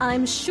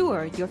I'm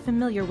sure you're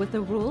familiar with the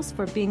rules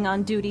for being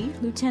on duty,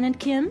 Lieutenant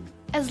Kim?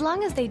 As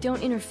long as they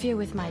don't interfere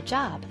with my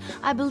job,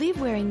 I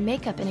believe wearing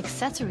makeup and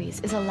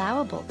accessories is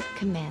allowable,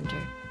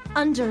 Commander.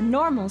 Under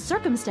normal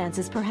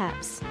circumstances,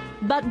 perhaps.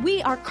 But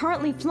we are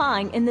currently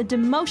flying in the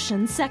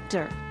demotion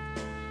sector.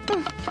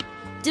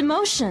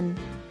 Demotion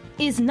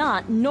is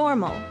not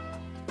normal.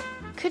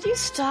 Could you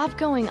stop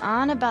going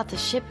on about the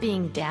ship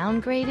being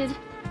downgraded?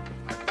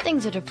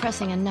 Things are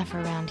depressing enough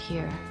around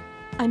here.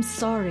 I'm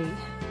sorry.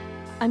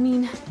 I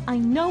mean, I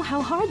know how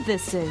hard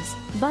this is,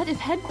 but if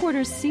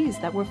headquarters sees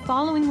that we're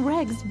following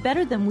regs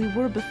better than we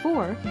were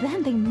before,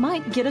 then they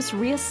might get us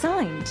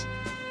reassigned.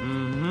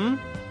 Mm-hmm.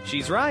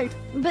 She's right.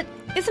 But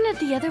isn't it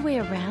the other way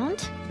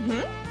around?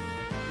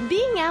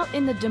 Being out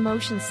in the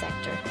demotion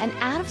sector and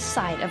out of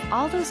sight of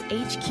all those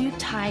HQ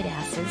tied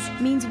asses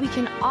means we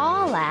can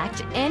all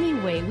act any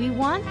way we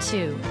want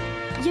to.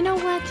 You know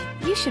what?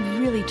 You should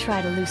really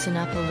try to loosen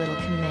up a little,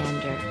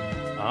 Commander.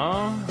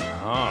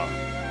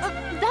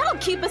 That'll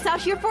keep us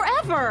out here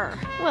forever.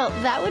 Well,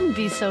 that wouldn't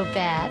be so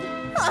bad.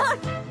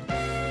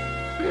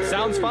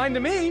 Sounds fine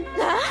to me.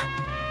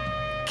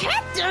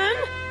 Captain!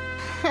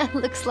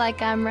 Looks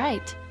like I'm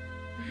right.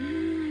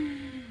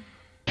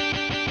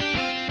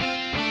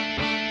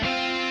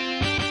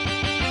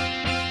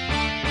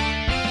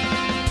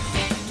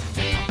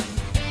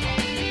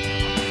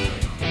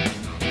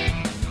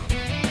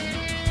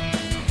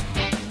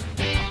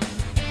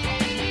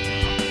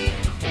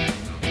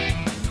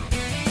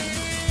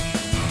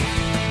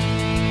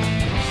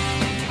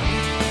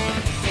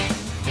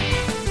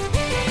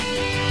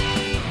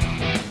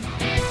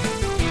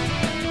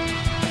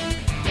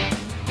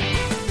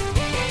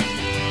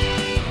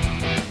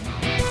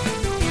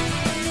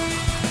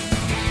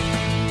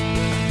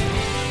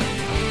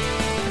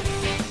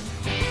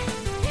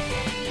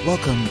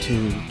 Welcome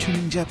to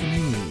Tuning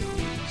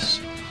Japanese,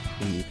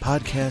 the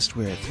podcast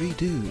where three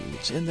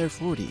dudes in their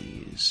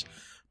 40s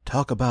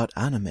talk about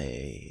anime.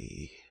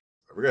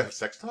 Are we gonna have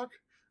sex talk?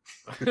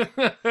 This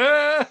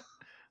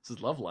is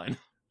Loveline.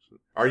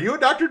 Are you a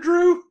Dr.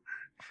 Drew?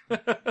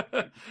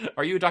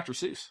 Are you a Dr.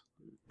 Seuss?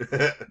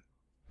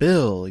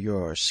 Bill,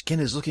 your skin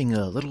is looking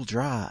a little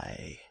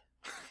dry.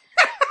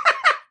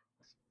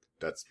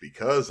 That's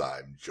because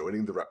I'm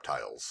joining the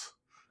reptiles.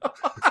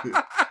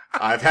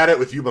 I've had it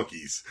with you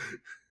monkeys.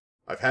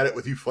 I've had it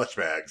with you flesh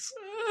bags.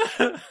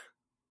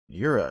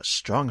 You're a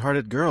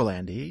strong-hearted girl,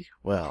 Andy.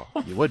 Well,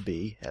 you would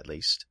be, at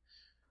least.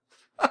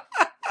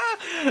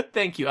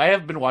 Thank you. I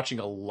have been watching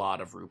a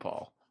lot of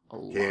RuPaul. A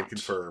lot. Can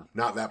confirm.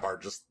 Not that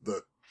part, just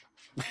the...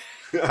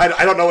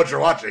 I don't know what you're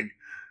watching.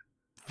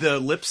 The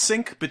lip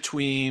sync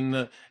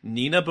between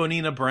Nina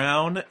Bonina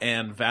Brown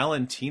and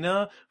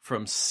Valentina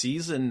from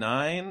season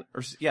 9,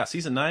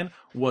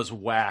 was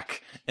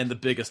whack and the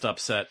biggest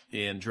upset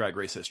in Drag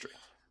Race history.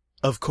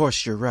 Of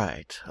course you're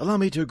right. Allow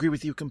me to agree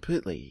with you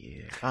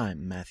completely.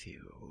 I'm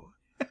Matthew.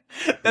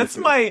 That's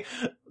I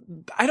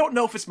don't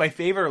know if it's my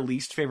favorite or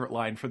least favorite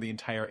line for the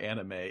entire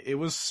anime. It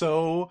was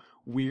so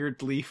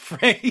weirdly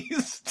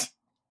phrased.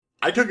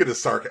 I took it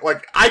as sarcasm.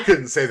 Like, I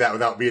couldn't say that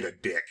without being a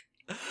dick.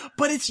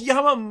 But it's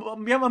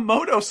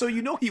Yamamoto, so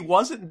you know he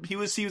wasn't. He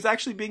was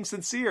actually being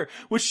sincere,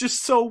 which is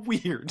just so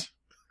weird.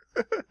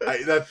 I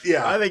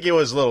think he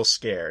was a little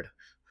scared.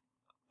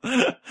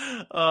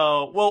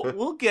 Well,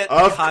 we'll get...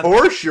 Of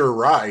course you're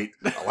right.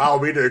 Allow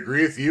me to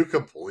agree with you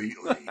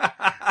completely.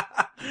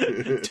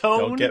 Tone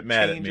Don't get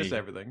mad changes at me.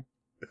 everything.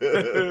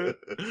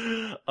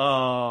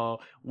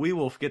 We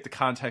will get the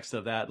context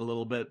of that in a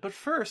little bit. But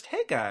first,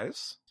 hey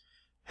guys.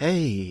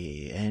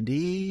 Hey,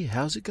 Andy,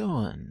 how's it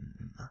going?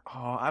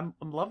 Oh, I'm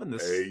loving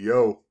this. Hey,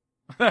 yo.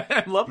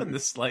 I'm loving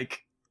this,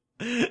 like...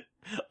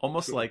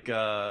 almost like,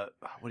 what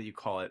do you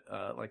call it?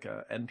 Like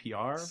a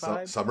NPR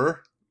vibe?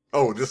 Summer?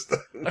 Oh, just the...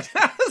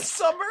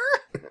 Summer?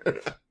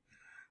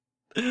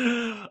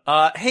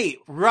 Hey,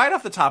 right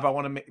off the top, I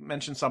want to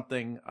mention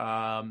something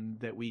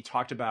that we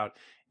talked about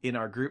in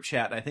our group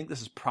chat. I think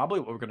this is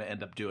probably what we're going to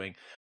end up doing.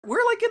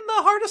 We're like in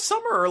the heart of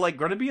summer, or like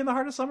going to be in the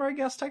heart of summer, I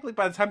guess. Technically,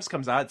 by the time this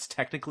comes out, it's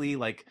technically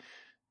like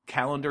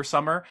calendar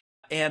summer.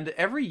 And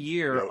every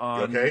year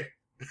okay?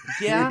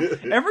 Yeah,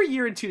 every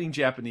year in Tuning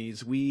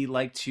Japanese, we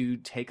like to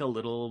take a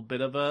little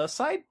bit of a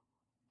side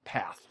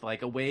path,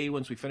 like away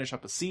once we finish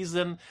up a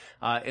season,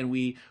 and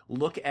we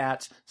look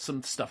at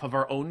some stuff of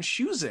our own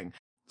choosing.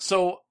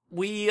 So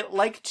we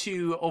like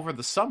to, over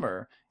the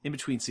summer, in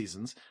between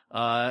seasons,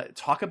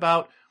 talk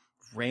about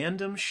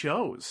random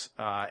shows,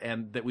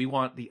 and that we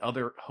want the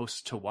other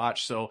hosts to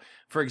watch. So,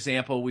 for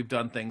example, we've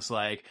done things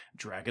like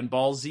Dragon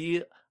Ball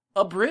Z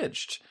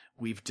Abridged.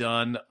 We've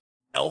done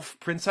Elf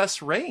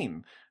Princess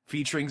Rain,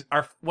 featuring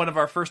one of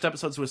our first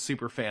episodes with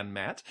Superfan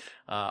Matt,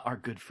 our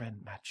good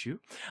friend Matthew.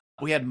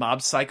 We had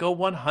Mob Psycho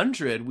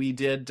 100. We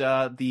did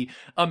the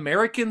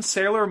American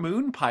Sailor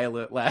Moon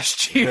pilot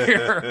last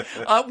year.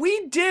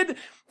 We did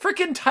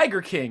frickin'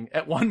 Tiger King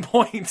at one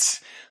point.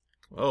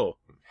 Oh,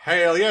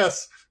 hell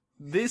yes.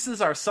 This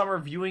is our summer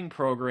viewing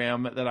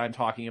program that I'm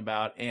talking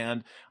about,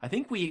 and I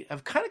think we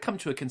have kind of come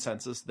to a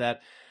consensus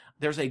that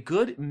there's a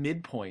good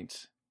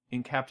midpoint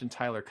in Captain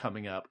Tyler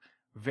coming up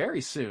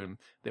very soon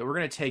that we're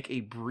going to take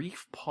a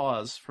brief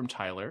pause from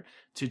Tyler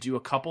to do a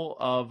couple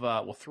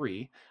of,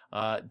 3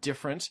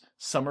 different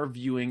summer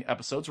viewing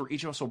episodes where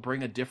each of us will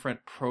bring a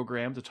different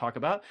program to talk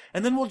about.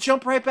 And then we'll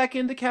jump right back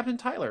into Captain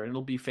Tyler, and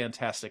it'll be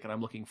fantastic, and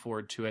I'm looking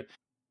forward to it.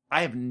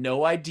 I have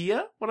no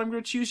idea what I'm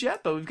going to choose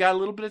yet, but we've got a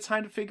little bit of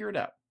time to figure it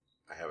out.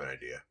 I have an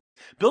idea.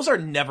 Bills are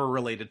never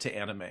related to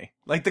anime.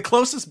 Like, the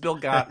closest Bill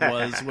got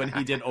was when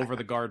he did Over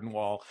the Garden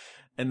Wall,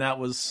 and that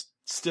was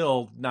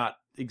still not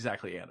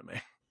exactly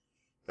anime.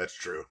 That's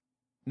true.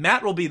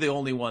 Matt will be the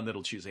only one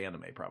that'll choose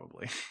anime,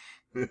 probably.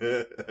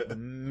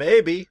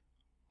 Maybe.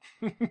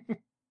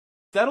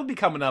 That'll be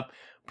coming up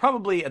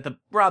probably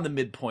around the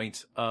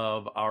midpoint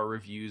of our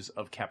reviews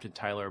of Captain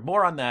Tyler.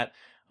 More on that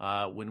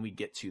when we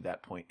get to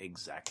that point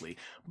exactly.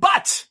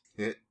 But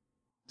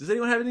does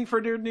anyone have anything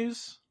for nerd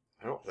news?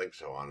 I don't think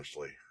so,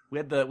 honestly. We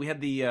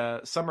had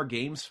the Summer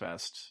Games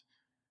Fest,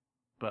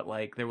 but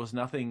like there was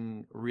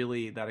nothing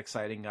really that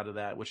exciting out of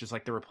that, which is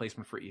like the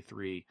replacement for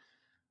E3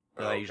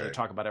 that I usually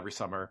talk about every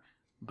summer.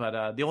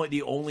 But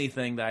the only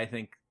thing that I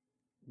think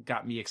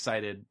got me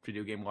excited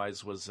video game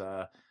wise was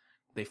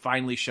they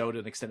finally showed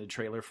an extended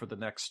trailer for the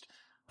next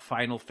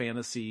Final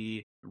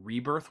Fantasy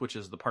Rebirth, which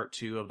is the part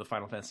 2 of the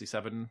Final Fantasy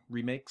VII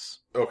remakes.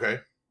 Okay.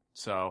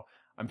 So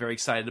I'm very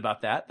excited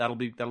about that. That'll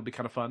be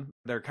kind of fun.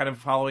 They're kind of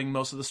following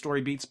most of the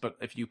story beats, but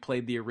if you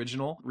played the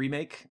original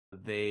remake,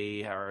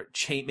 they are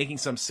making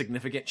some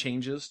significant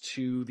changes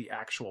to the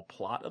actual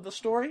plot of the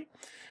story.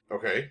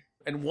 Okay.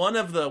 And one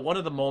of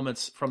the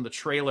moments from the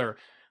trailer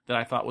that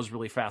I thought was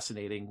really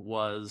fascinating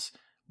was,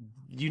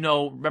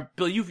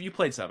 Bill, you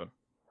played 7.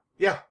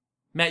 Yeah.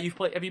 Matt,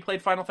 have you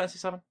played Final Fantasy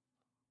VII?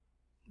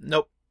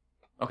 Nope.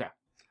 Okay.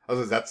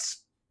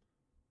 That's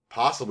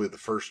possibly the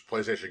first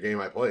PlayStation game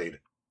I played.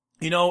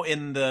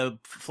 In the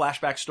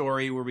flashback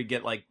story where we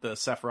get like the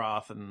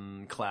Sephiroth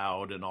and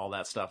Cloud and all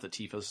that stuff that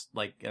Tifa's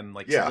like, and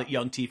like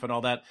young Tifa and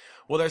all that.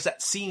 Well, there's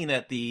that scene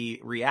at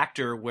the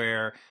reactor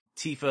where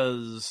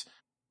Tifa's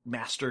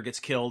master gets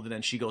killed and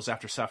then she goes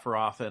after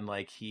Sephiroth and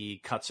like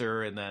he cuts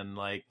her and then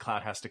like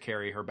Cloud has to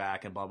carry her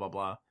back and blah, blah,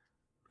 blah.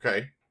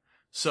 Okay.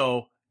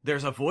 So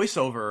there's a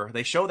voiceover.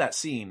 They show that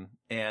scene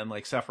and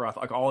like Sephiroth,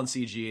 like all in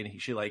CG, and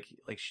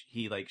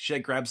she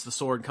grabs the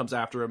sword and comes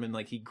after him, and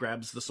like he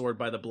grabs the sword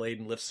by the blade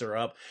and lifts her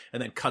up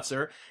and then cuts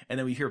her. And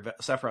then we hear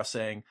Sephiroth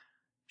saying,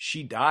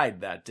 "She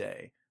died that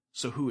day.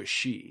 So who is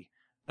she?"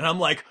 And I'm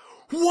like,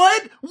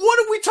 what? What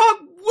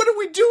are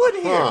we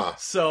doing here? Huh.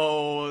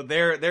 So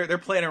they're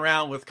playing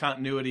around with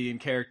continuity and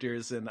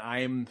characters, and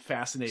I'm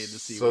fascinated to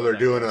see. So they're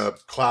doing a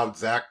Cloud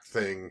Zack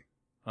thing.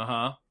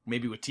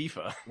 Maybe with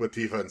Tifa. With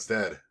Tifa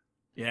instead.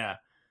 Yeah.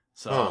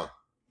 So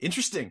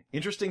interesting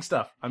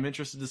stuff. I'm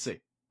interested to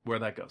see where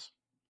that goes.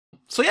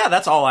 So yeah,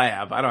 that's all I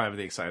have. I don't have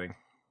anything exciting.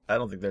 I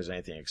don't think there's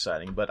anything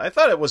exciting, but I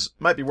thought it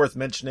might be worth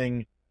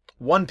mentioning.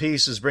 One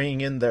Piece is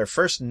bringing in their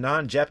first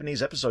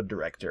non-Japanese episode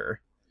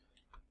director.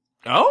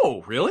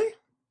 Oh, really?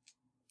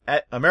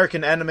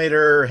 American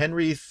animator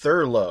Henry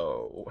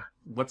Thurlow.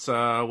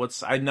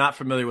 I'm not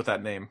familiar with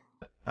that name.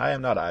 I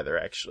am not either,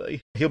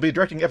 actually. He'll be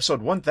directing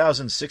episode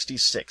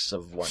 1066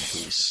 of One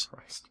Piece.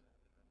 Christ.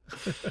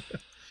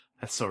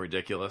 That's so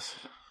ridiculous.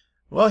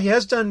 Well, he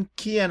has done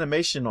key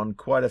animation on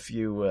quite a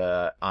few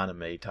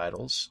anime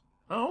titles.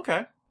 Oh,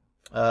 okay.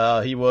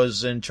 He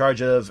was in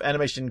charge of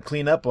animation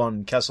cleanup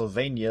on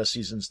Castlevania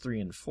seasons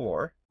 3 and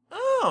 4.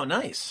 Oh,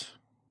 nice.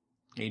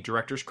 Any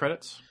director's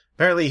credits?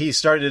 Apparently, he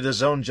started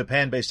his own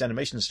Japan-based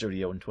animation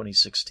studio in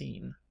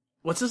 2016.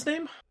 What's his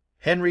name?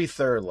 Henry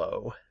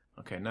Thurlow.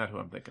 Okay, not who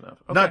I'm thinking of.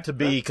 Okay. Not to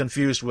be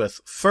confused with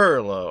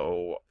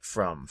Furlow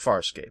from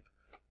Farscape.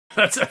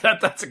 That's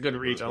a good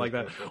reach. I like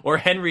that. Or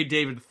Henry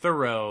David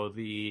Thoreau,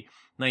 the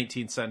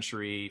 19th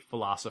century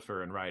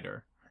philosopher and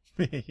writer.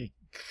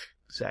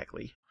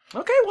 Exactly.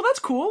 Okay, well that's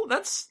cool.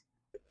 That's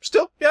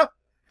still, yeah,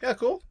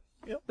 cool.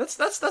 Yeah,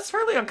 that's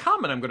fairly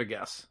uncommon, I'm gonna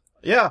guess.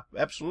 Yeah,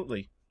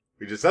 absolutely.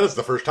 We just said it's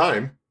the first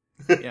time.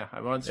 Yeah,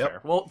 well, it's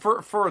fair. Well,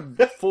 for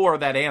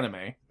that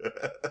anime.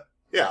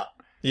 Yeah.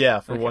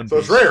 Yeah, for One Piece. So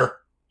it's rare.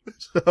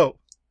 So,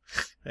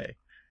 hey.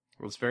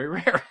 Well, it's very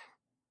rare.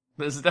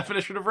 There's the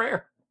definition of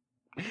rare.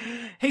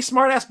 Hey,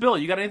 smartass Bill,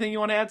 you got anything you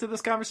want to add to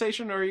this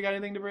conversation, or you got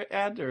anything to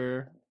add,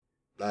 or?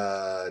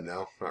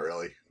 No, not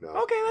really. No.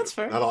 Okay, that's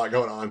fair. Not a lot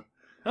going on.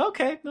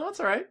 Okay, no, that's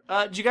all right.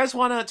 Do you guys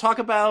want to talk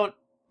about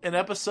an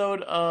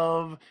episode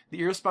of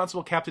The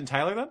Irresponsible Captain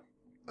Tyler, then?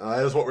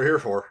 That is what we're here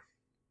for.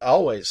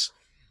 Always.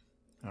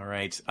 All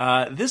right.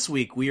 This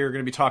week, we are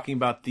going to be talking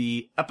about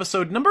the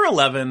episode number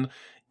 11,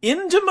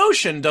 In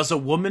Demotion Does a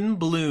Woman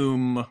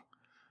Bloom?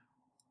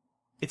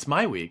 It's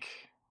my week.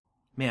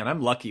 Man,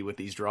 I'm lucky with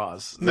these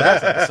draws.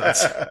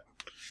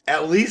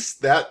 At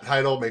least that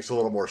title makes a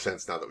little more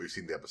sense now that we've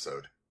seen the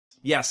episode.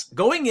 Yes.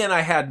 Going in,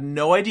 I had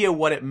no idea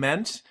what it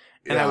meant,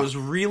 and I was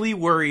really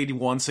worried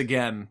once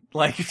again,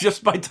 like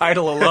just by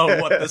title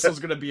alone, what this was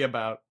going to be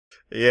about.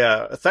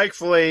 Yeah,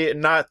 thankfully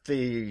not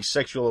the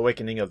sexual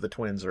awakening of the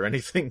twins or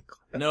anything.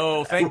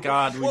 No, thank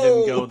God we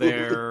didn't go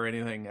there or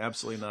anything.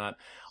 Absolutely not.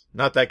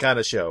 Not that kind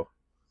of show.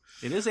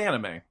 It is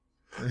anime.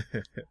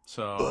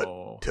 So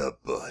butt to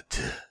butt.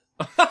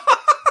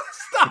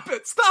 Stop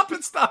it.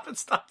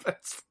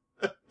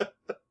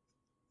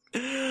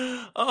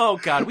 Oh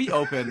God, we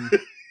open.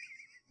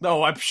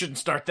 No, I shouldn't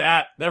start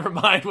that. Never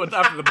mind. What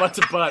after the butt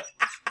to butt?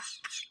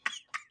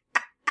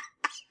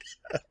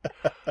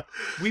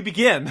 We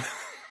begin.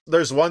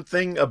 There's one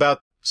thing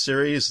about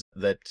series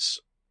that's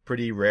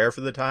pretty rare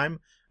for the time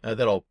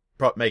that'll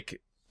make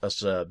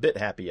us a bit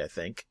happy, I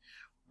think.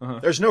 Uh-huh.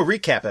 There's no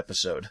recap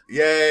episode.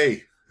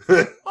 Yay!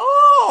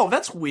 Oh,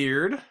 that's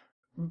weird.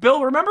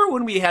 Bill, remember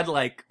when we had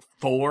like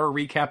 4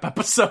 recap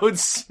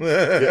episodes?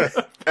 Yeah.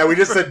 And we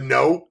just said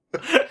no.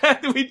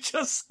 And we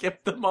just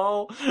skipped them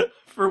all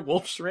for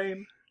Wolf's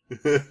Rain.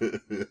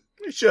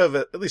 We should have,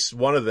 at least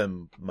one of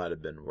them might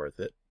have been worth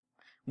it.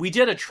 We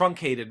did a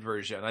truncated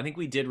version. I think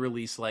we did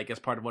release, like, as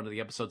part of one of the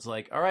episodes,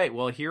 like, all right,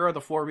 well, here are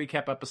the 4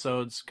 recap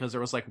episodes, because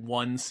there was, like,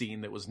 one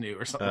scene that was new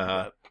or something like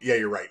that. Yeah,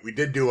 you're right. We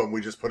did do them. We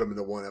just put them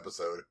into one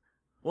episode.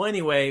 Well,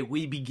 anyway,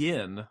 we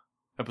begin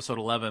episode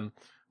 11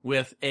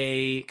 with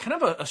a kind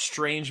of a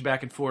strange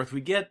back and forth. We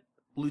get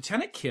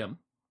Lieutenant Kim,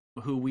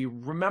 who we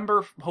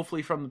remember,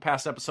 hopefully, from the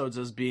past episodes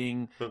as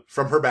being...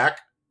 From her back?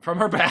 From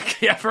her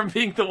back, yeah, from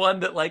being the one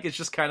that, like, is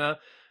just kind of...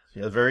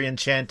 Yeah, very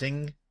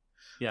enchanting.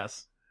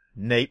 Yes.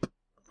 Nape.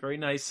 Very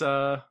nice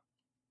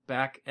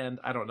back, and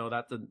I don't know,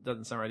 that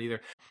doesn't sound right either.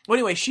 Well,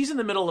 anyway, she's in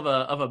the middle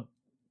of a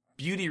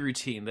beauty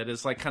routine that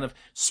is like kind of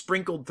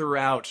sprinkled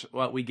throughout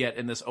what we get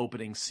in this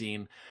opening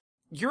scene.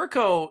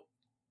 Yuriko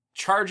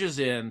charges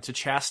in to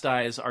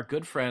chastise our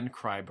good friend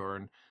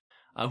Cryburn,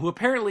 who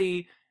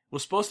apparently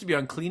was supposed to be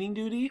on cleaning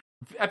duty.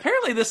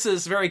 Apparently this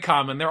is very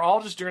common. They're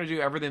all just trying to do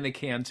everything they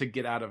can to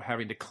get out of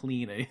having to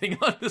clean anything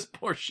on this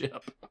poor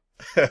ship.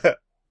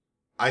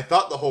 I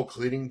thought the whole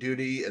cleaning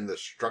duty and the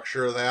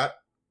structure of that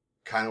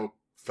kind of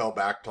fell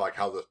back to like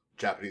how the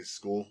Japanese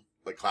school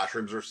like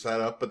classrooms are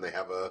set up, and they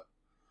have a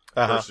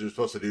person who's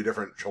supposed to do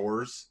different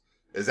chores.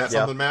 Is that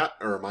something, Matt,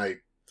 or am I?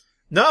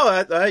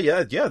 No,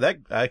 yeah, that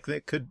I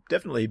think could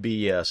definitely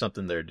be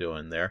something they're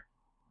doing there.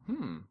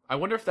 I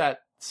wonder if that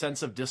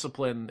sense of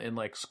discipline in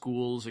like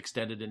schools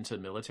extended into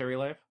military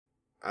life.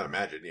 I'd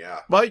imagine, yeah.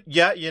 Well,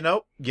 yeah,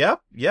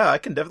 yeah, I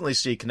can definitely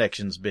see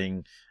connections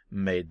being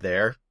made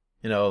there.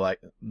 You know, like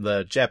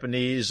the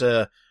Japanese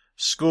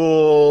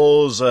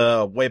schools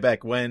way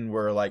back when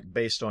were like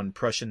based on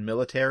Prussian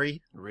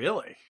military.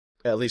 Really?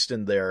 At least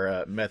in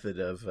their method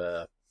of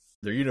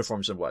their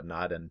uniforms and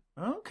whatnot. And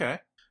okay,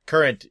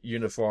 current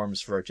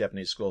uniforms for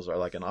Japanese schools are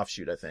like an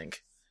offshoot, I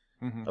think,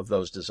 of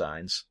those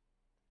designs.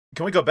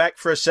 Can we go back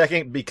for a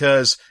second?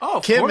 Because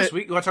of Kim, course.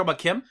 We want to talk about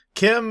Kim?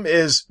 Kim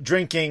is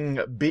drinking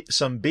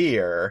some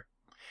beer.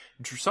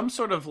 Some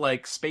sort of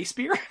like space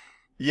beer?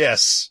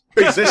 Yes.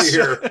 This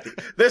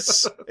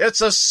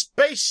it's a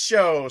space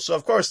show, so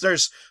of course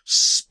there's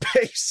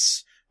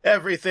space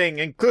everything,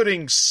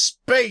 including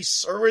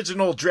space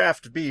original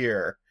draft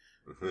beer.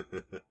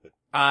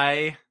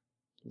 I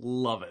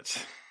love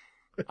it.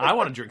 I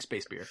want to drink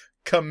space beer.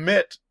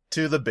 Commit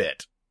to the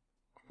bit.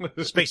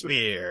 Space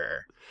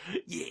beer.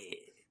 Yeah.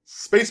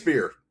 Space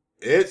beer.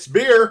 It's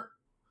beer.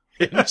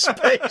 In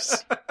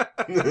space.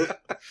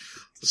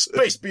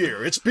 Space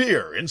beer. It's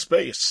beer in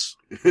space.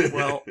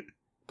 Well,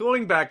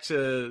 going back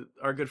to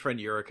our good friend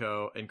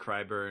Yuriko and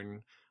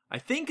Cryburn, I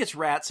think it's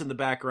rats in the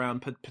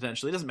background,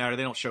 potentially. It doesn't matter.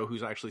 They don't show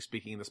who's actually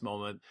speaking in this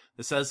moment.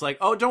 It says, like,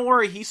 oh, don't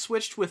worry, he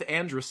switched with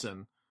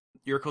Anderson.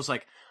 Yuriko's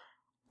like,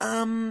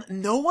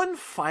 no one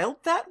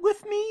filed that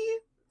with me?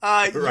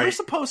 You're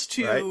supposed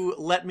to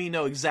let me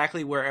know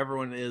exactly where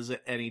everyone is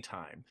at any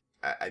time.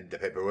 The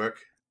paperwork?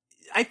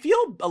 I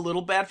feel a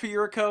little bad for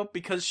Yuriko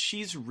because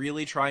she's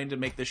really trying to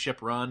make the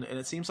ship run, and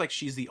it seems like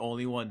she's the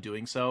only one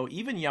doing so.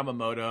 Even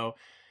Yamamoto,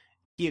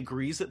 he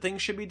agrees that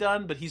things should be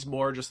done, but he's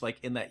more just like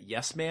in that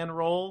yes man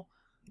role.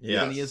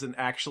 Yeah, and he isn't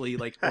actually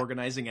like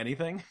organizing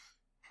anything.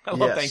 I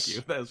love. Thank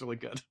you. That was really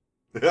good.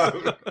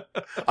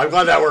 I'm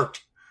glad that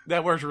worked.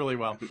 That worked really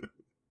well.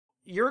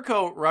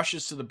 Yuriko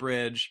rushes to the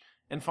bridge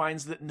and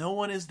finds that no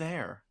one is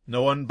there.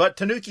 No one but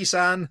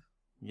Tanuki-san.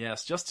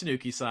 Yes, just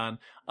Tanuki-san.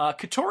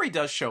 Katori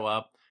does show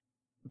up.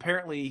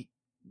 Apparently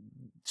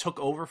took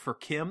over for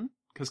Kim,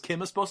 because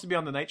Kim is supposed to be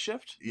on the night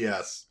shift.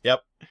 Yes.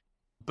 Yep.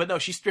 But no,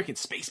 she's drinking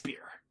space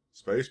beer.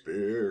 Space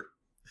beer.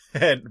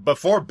 And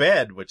before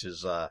bed, which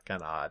is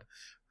kind of odd.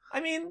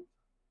 I mean,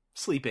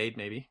 sleep aid,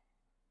 maybe.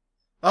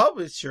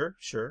 Oh,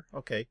 sure.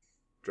 Okay.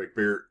 Drink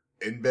beer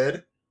in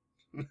bed?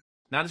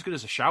 Not as good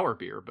as a shower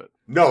beer, but...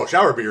 No,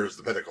 shower beer is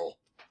the pinnacle.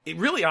 It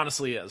really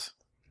honestly is.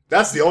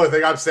 That's the only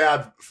thing I'm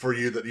sad for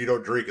you that you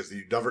don't drink is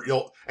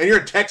that and you're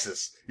in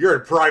Texas. You're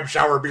in prime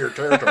shower beer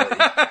territory.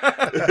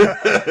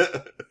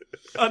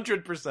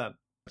 100%.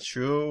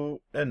 True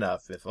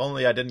enough. If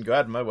only I didn't go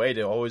out of my way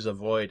to always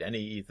avoid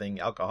anything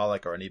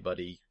alcoholic or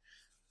anybody.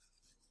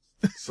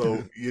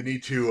 So you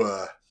need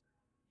to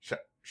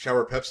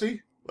shower Pepsi?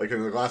 Like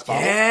in a glass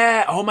bottle?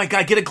 Yeah. Oh my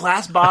God. Get a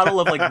glass bottle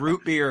of like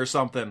root beer or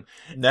something.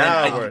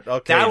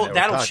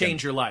 That'll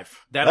change your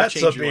life. That's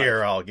a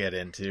beer I'll get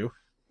into.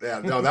 Yeah,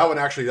 no, that would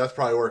actually, that's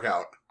probably work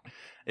out.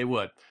 It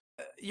would.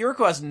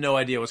 Yuriko has no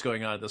idea what's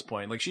going on at this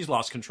point. Like, she's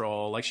lost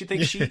control. Like, she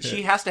thinks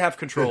she has to have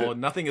control,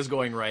 and nothing is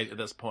going right at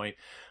this point.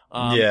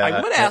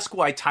 I would ask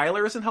why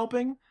Tyler isn't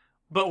helping,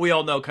 but we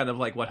all know kind of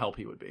like what help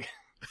he would be.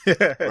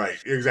 Right,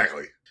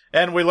 exactly.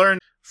 And we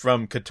learned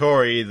from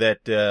Katori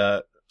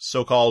that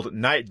so-called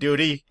night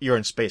duty, you're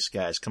in space,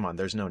 guys. Come on,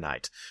 there's no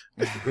night.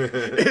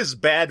 Is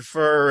bad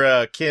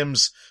for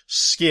Kim's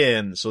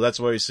skin. So that's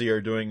why we see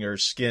her doing her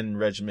skin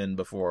regimen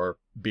before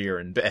beer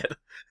in bed.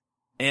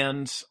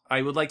 And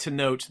I would like to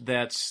note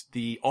that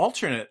the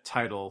alternate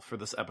title for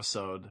this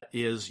episode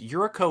is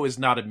Yuriko is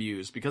not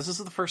amused, because this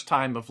is the first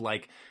time of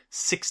like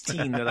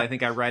 16 that I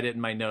think I write it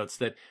in my notes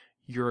that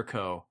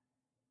Yuriko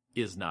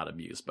is not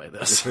amused by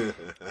this.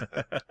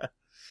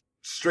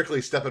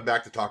 Strictly stepping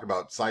back to talk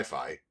about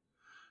sci-fi,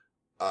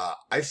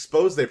 I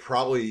suppose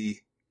the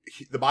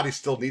body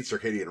still needs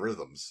circadian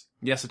rhythms.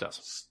 Yes, it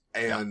does.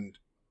 And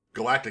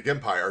Galactic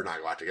Empire, not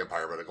Galactic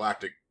Empire, but a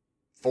Galactic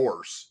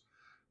Force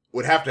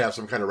would have to have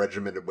some kind of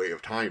regimented way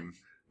of time.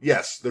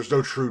 Yes, there's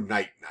no true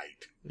night.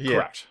 Yeah.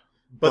 Correct.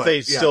 But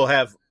they still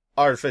have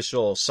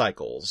artificial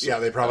cycles. Yeah,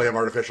 they probably have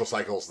artificial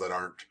cycles that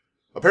aren't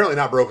apparently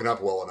not broken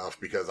up well enough,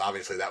 because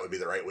obviously that would be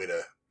the right way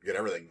to get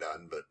everything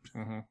done.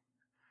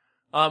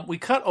 But we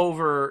cut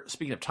over,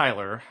 speaking of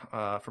Tyler,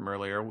 from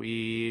earlier,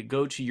 we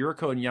go to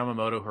Yuriko and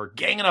Yamamoto, who are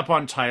ganging up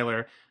on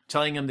Tyler,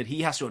 telling him that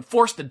he has to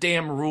enforce the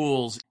damn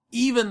rules,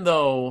 even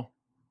though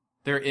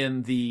they're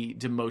in the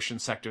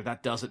demotion sector.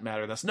 That doesn't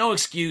matter. That's no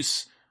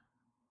excuse.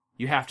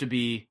 You have to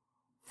be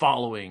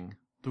following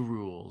the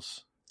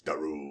rules. The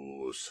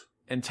rules.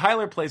 And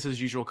Tyler plays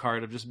his usual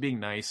card of just being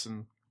nice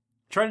and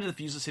trying to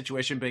defuse the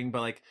situation, being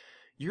like,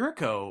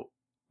 Yuriko,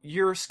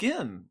 your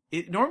skin,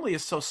 it normally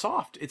is so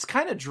soft. It's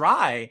kind of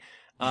dry.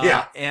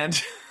 Yeah.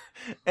 And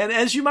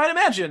as you might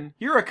imagine,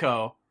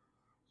 Yuriko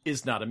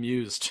is not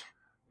amused.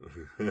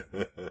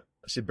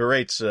 She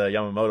berates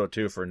Yamamoto,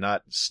 too, for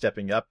not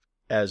stepping up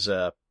as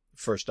a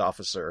first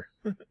officer.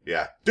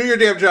 Yeah. Do your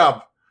damn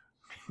job.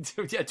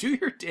 Yeah, do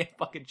your damn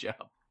fucking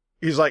job.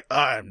 He's like,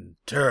 I'm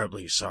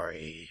terribly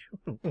sorry.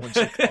 When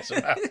she calls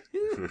him out.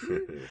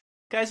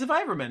 Guys, have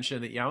I ever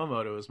mentioned that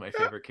Yamamoto is my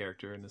favorite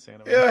character in this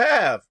anime? You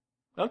have.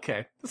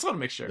 Okay, just want to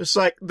make sure. It's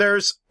like,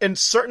 in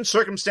certain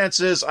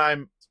circumstances,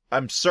 I'm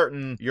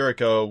certain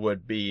Yuriko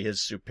would be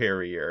his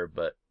superior,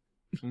 but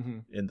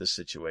in this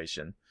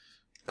situation.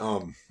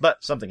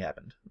 But something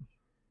happened.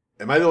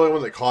 Am I the only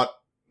one that caught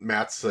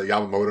Matt's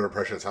Yamamoto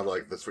impression? It sounded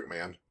like Vince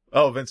McMahon.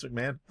 Oh, Vince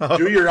McMahon?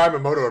 Do your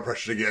Yamamoto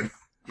impression again.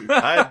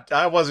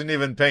 I wasn't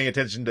even paying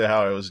attention to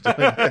how I was doing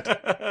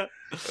it.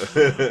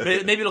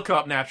 Maybe it'll come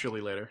up naturally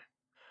later.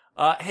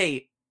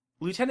 Hey,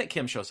 Lieutenant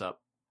Kim shows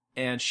up,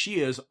 and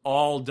she is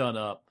all done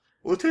up.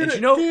 Lieutenant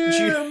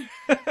Kim!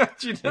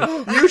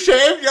 You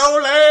shaved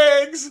your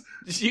legs!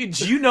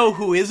 Do you know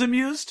who is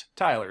amused?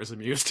 Tyler is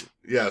amused.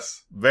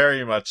 Yes.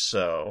 Very much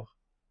so.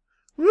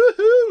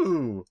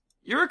 Woohoo!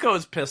 Yuriko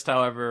is pissed,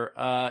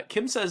 however.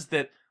 Kim says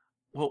that,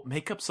 well,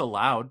 makeup's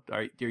allowed.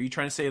 Are you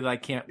trying to say that I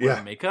can't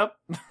wear makeup?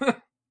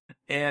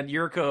 And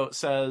Yuriko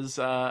says,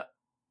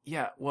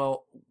 yeah,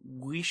 well,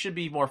 we should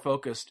be more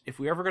focused. If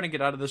we're ever going to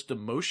get out of this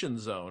demotion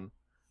zone,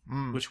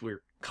 which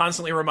we're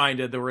constantly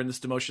reminded that we're in this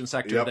demotion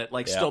sector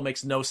that still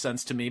makes no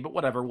sense to me, but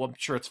whatever, well, I'm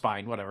sure it's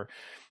fine, whatever.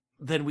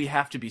 Then we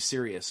have to be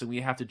serious, and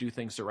we have to do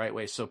things the right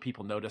way so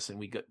people notice and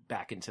we get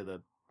back into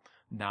the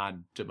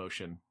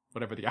non-demotion,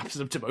 whatever the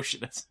opposite of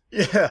demotion is.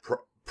 Yeah.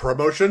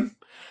 Promotion?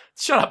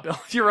 Shut up, Bill.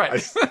 You're right.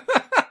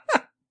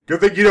 Good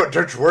thing you don't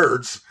touch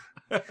words.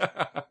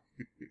 The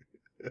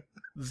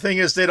thing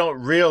is, they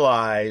don't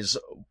realize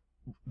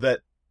that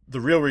the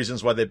real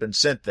reasons why they've been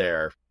sent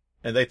there,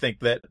 and they think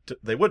that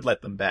they would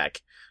let them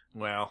back.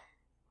 Well,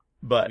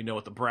 but we know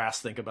what the brass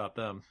think about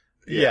them.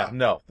 Yeah,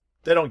 no,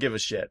 they don't give a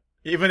shit.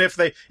 Even if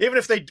they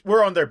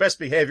were on their best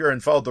behavior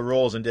and followed the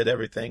rules and did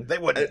everything, they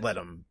wouldn't let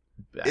them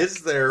back.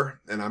 Is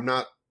there, and I'm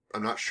not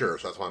sure,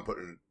 so that's why I'm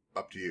putting it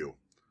up to you.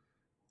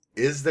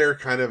 Is there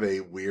kind of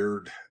a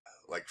weird,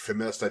 like,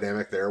 feminist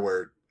dynamic there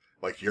where,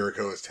 like,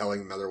 Yuriko is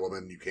telling another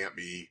woman you can't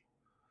be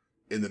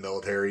in the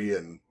military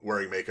and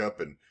wearing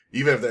makeup, and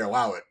even if they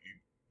allow it,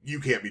 you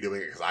can't be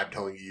doing it because I'm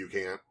telling you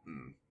can't?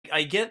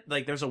 I get,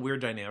 like, there's a weird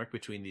dynamic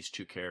between these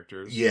two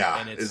characters. Yeah.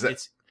 And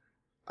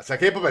I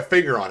can't put my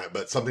finger on it,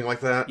 but something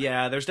like that.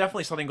 Yeah, there's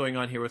definitely something going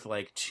on here with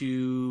like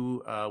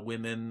two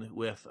women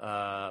with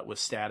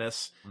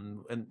status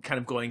and kind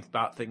of going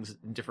about things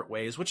in different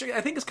ways, which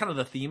I think is kind of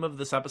the theme of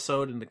this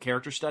episode and the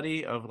character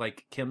study of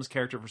like Kim's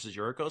character versus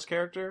Yuriko's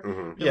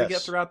character that we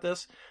get throughout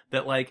this.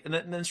 That like, and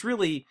then it's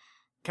really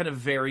kind of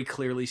very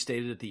clearly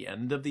stated at the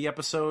end of the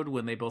episode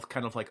when they both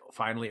kind of like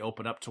finally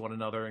open up to one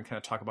another and kind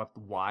of talk about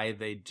why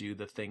they do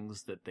the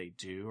things that they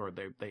do, or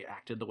they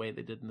acted the way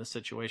they did in this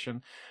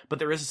situation. But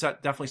there is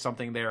definitely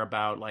something there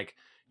about like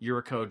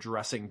Yuriko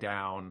dressing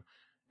down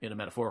in a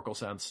metaphorical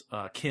sense,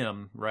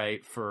 Kim,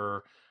 right,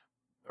 for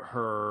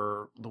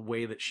the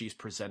way that she's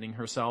presenting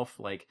herself.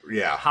 Like,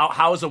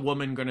 how is a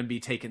woman going to be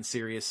taken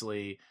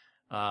seriously?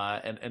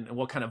 And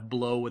what kind of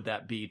blow would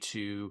that be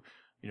to,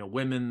 you know,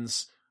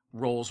 women's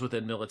roles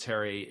within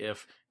military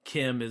if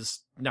Kim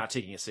is not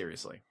taking it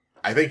seriously?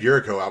 I think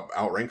Yuriko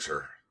outranks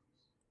her.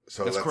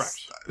 So that's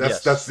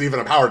correct. That's even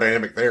a power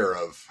dynamic there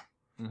of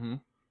Mm-hmm.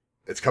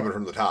 it's coming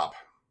from the top.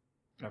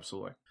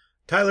 Absolutely.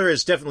 Tyler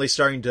is definitely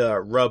starting to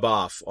rub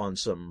off on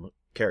some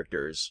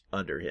characters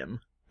under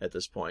him at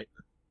this point.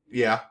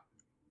 Yeah.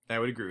 I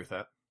would agree with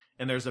that.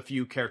 And there's a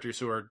few characters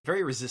who are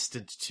very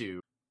resistant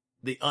to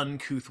the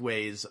uncouth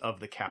ways of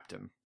the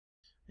captain.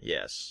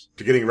 Yes.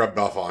 To getting rubbed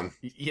off on.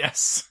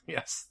 Yes,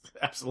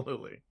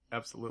 absolutely.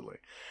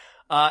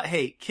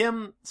 Hey,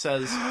 Kim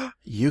says...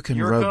 You can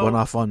Yuriko... rub one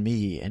off on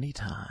me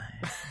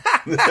anytime.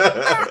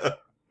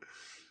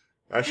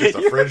 That's just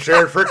a friend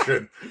sharing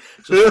friction.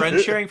 Just friend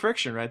sharing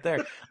friction right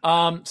there.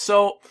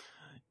 So,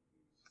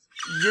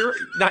 you're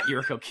not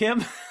Yuriko,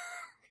 Kim.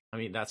 I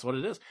mean, that's what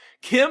it is.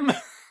 Kim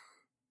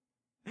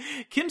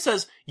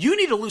says, you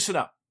need to loosen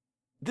up.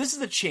 This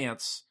is a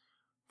chance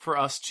for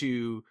us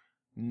to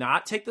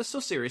not take this so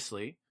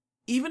seriously,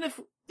 even if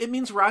it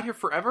means we're out here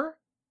forever.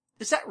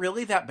 Is that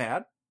really that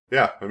bad?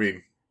 Yeah, I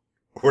mean,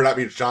 we're not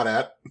being shot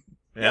at.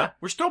 Yeah.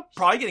 We're still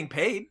probably getting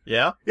paid.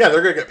 Yeah. Yeah,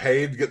 they're going to get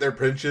paid, get their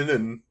pension,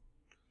 and...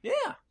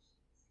 Yeah.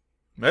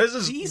 This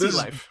is easy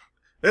life.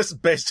 This is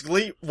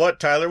basically what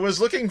Tyler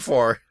was looking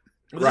for.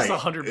 This is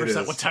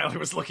 100% what Tyler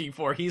was looking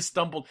for. He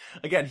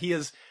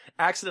has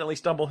accidentally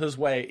stumbled his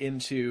way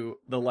into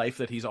the life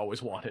that he's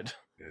always wanted.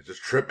 Yeah,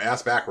 just trip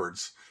ass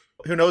backwards.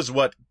 Who knows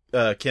what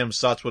Kim's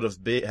thoughts would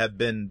have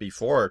been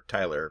before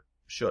Tyler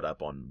showed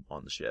up on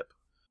the ship.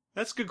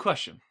 That's a good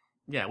question.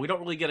 Yeah, we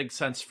don't really get a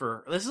sense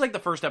for... This is like the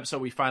first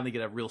episode we finally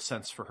get a real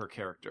sense for her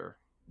character.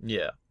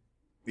 Yeah.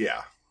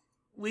 Yeah.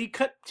 We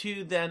cut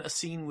to then a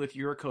scene with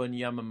Yuriko and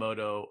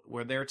Yamamoto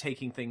where they're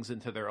taking things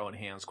into their own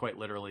hands, quite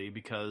literally,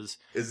 because...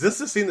 Is this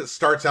the scene that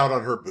starts out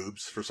on her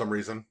boobs for some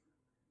reason?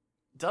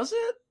 Does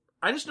it?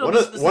 I just know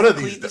this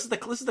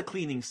is the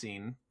cleaning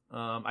scene.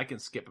 I can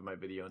skip in my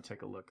video and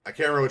take a look. I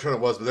can't remember which one it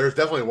was, but there's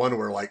definitely one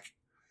where, like,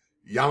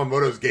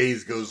 Yamamoto's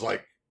gaze goes,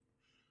 like...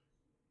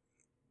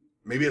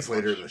 Maybe it's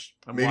later.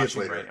 I'm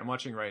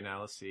watching right now.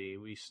 Let's see.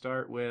 We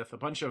start with a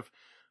bunch of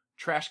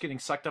trash getting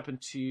sucked up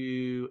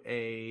into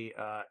a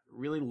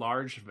really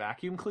large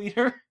vacuum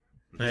cleaner.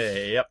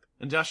 Hey, yep.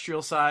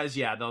 Industrial size.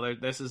 Yeah, no,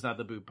 this is not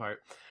the boob part.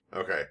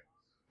 Okay.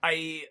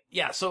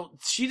 So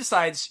she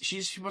decides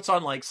she puts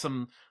on like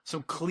some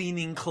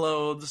cleaning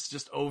clothes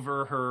just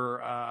over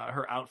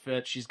her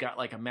outfit. She's got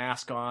like a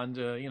mask on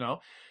to,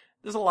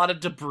 there's a lot of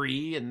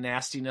debris and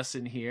nastiness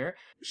in here.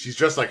 She's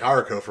just like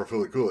Haruko from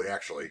Fulikuli,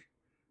 actually.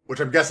 Which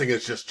I'm guessing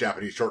is just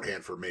Japanese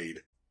shorthand for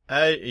maid.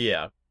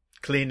 Yeah.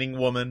 Cleaning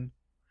woman.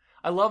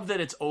 I love that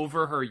it's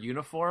over her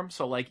uniform,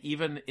 so like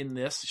even in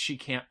this, she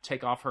can't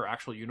take off her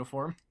actual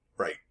uniform.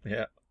 Right.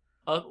 Yeah.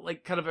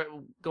 Like kind of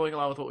going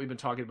along with what we've been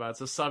talking about,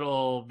 it's a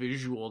subtle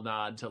visual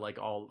nod to like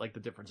all like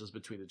the differences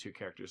between the two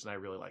characters, and I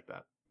really like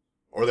that.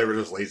 Or they were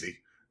just lazy.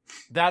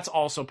 That's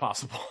also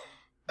possible.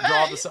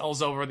 Draw the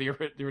cells over the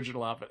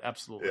original outfit,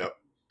 absolutely. Yep.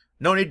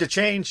 No need to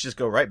change, just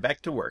go right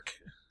back to work.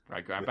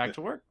 Right back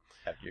to work.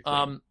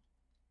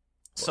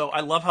 So I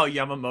love how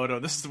Yamamoto,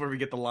 this is where we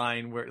get the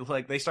line where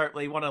like they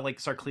want to like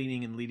start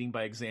cleaning and leading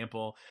by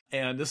example,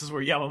 and this is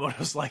where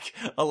Yamamoto's like,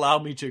 allow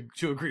me to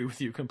agree with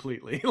you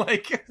completely.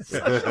 Like, it's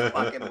such a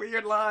fucking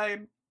weird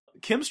line.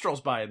 Kim strolls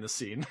by in this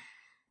scene.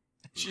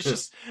 She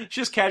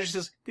just casually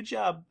says, good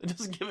job, and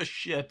doesn't give a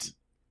shit.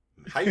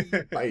 Hi,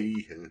 bye.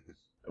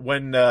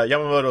 When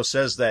Yamamoto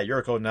says that,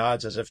 Yuriko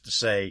nods as if to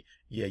say,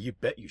 yeah, you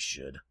bet you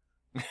should.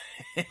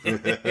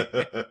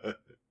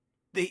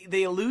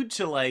 They allude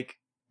to like,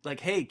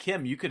 hey,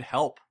 Kim, you could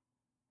help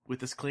with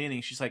this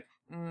cleaning. She's like,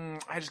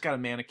 I just got a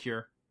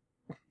manicure.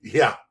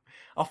 Yeah.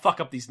 I'll fuck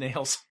up these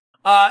nails.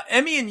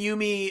 Emmy and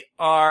Yumi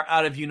are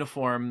out of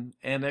uniform,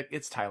 and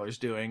it's Tyler's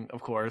doing,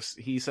 of course.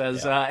 He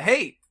says,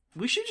 hey,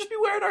 we should just be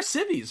wearing our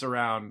civvies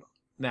around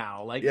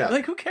now. Like,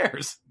 who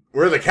cares?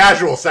 We're the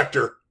casual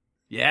sector.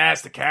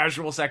 Yes, the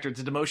casual sector.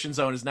 The demotion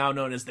zone is now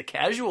known as the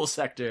casual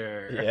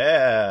sector.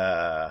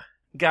 Yeah.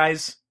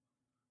 Guys,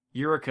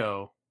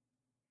 Yuriko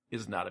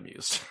is not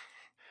amused.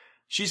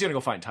 She's going to go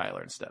find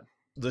Tyler instead.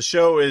 The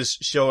show is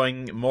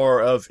showing more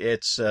of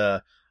its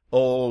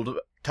old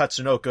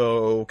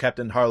Tatsunoko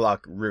Captain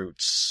Harlock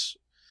roots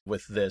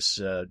with this.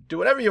 Do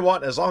whatever you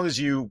want as long as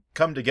you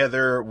come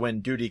together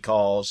when duty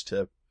calls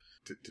to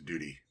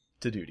duty.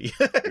 To duty.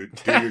 Do your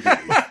duty.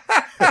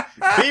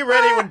 Be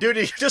ready when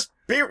duty.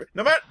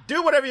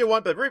 Do whatever you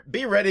want, but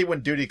be ready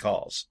when duty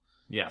calls.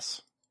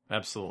 Yes,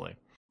 absolutely.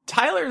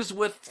 Tyler's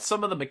with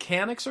some of the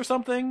mechanics or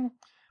something.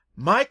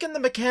 Mike and the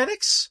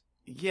mechanics?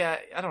 Yeah,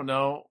 I don't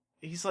know.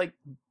 He's like,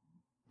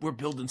 we're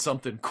building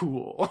something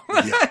cool.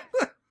 Yeah.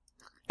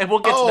 And we'll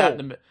get to that in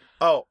a minute.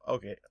 Oh,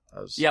 okay.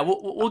 Yeah,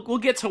 we'll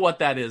get to what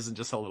that is in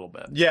just a little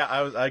bit.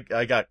 Yeah,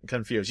 I got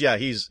confused. Yeah,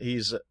 he's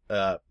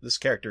this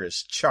character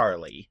is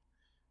Charlie.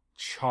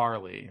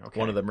 Charlie, okay.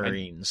 One of the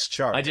Marines,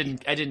 Charlie. I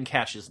didn't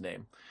catch his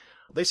name.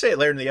 They say it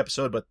later in the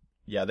episode, but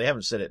yeah, they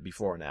haven't said it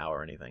before now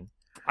or anything.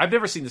 I've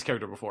never seen this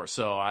character before,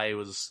 so I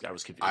was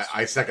confused.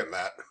 I second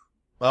that.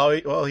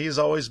 Well, he's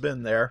always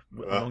been there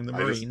among the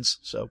Marines.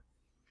 So,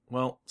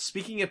 well,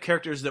 speaking of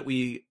characters that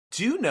we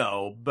do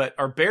know, but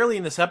are barely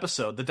in this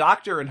episode, the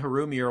Doctor and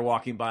Harumi are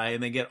walking by,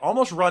 and they get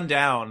almost run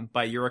down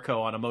by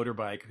Yuriko on a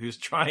motorbike, who's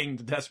trying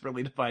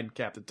desperately to find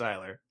Captain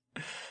Tyler.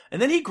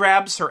 And then he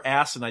grabs her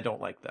ass, and I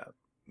don't like that.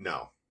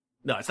 No,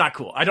 it's not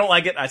cool. I don't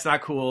like it. It's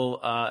not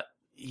cool.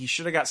 He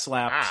should have got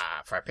slapped.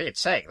 For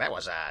Pete's sake, that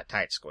was a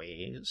tight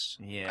squeeze.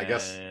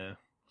 Yeah.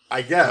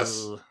 I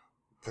guess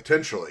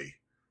potentially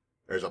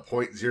there's a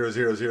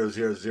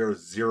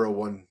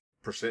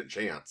 0.0000001%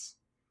 chance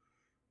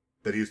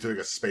that he was doing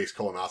a space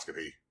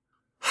colonoscopy.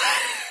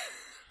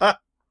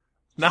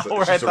 Not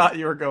where I thought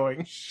you were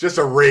going. Just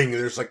a ring,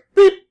 and there's like,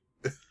 beep!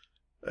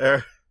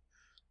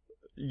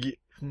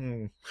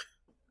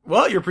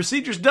 Well, your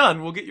procedure's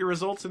done. We'll get your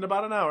results in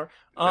about an hour.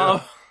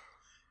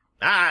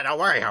 Don't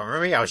worry,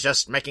 Harumi. I was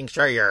just making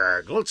sure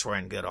your glutes were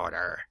in good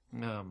order.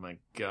 Oh, my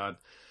God.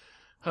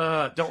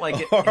 Don't like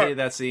it. Hated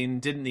that scene.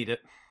 Didn't need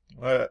it.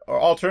 Or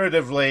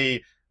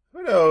alternatively,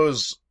 who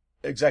knows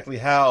exactly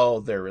how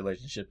their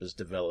relationship is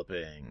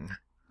developing.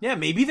 Yeah,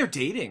 maybe they're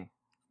dating.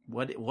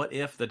 What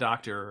if the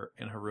Doctor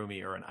and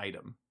Harumi are an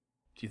item?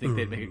 Do you think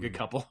they'd make a good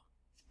couple?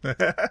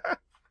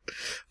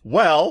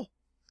 Well,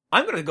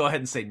 I'm going to go ahead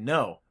and say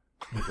no.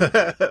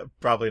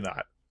 Probably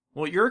not.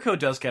 Well, Yuriko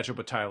does catch up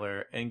with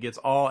Tyler and gets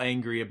all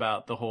angry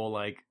about the whole,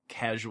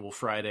 casual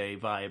Friday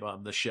vibe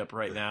on the ship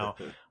right now.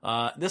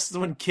 This is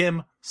when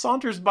Kim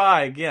saunters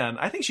by again.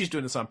 I think she's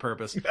doing this on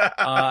purpose. And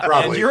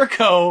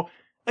Yuriko,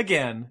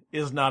 again,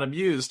 is not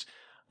amused.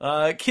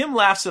 Kim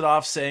laughs it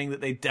off, saying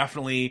that they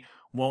definitely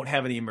won't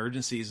have any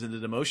emergencies in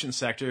the demotion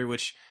sector,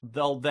 which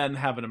they'll then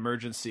have an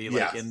emergency,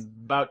 in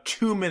about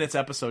 2 minutes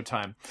episode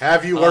time.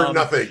 Have you learned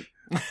nothing?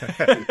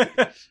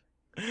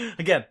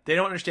 Again, they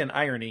don't understand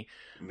irony.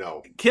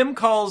 No. Kim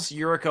calls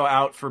Yuriko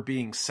out for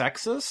being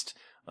sexist,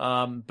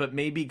 but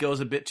maybe goes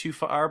a bit too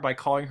far by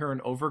calling her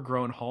an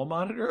overgrown hall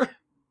monitor.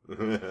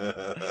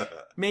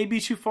 Maybe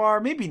too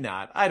far, maybe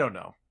not. I don't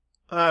know.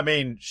 I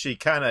mean, she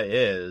kind of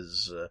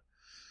is.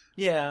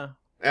 Yeah.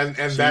 And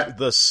she, that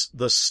the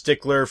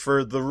stickler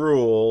for the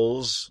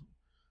rules,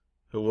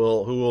 who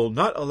will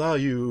not allow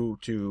you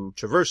to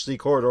traverse the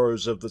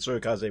corridors of the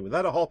Tsurukaze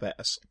without a hall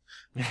pass.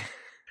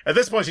 At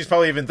this point, she's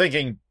probably even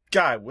thinking,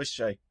 God, I wish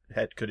I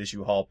could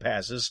issue hall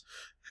passes.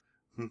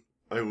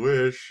 I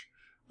wish.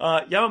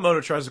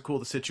 Yamamoto tries to cool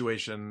the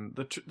situation.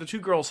 The two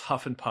girls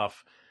huff and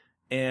puff,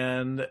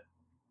 and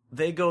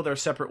they go their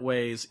separate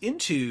ways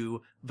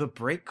into the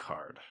break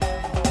card.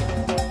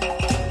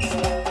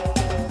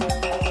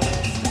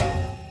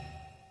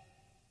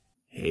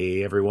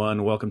 Hey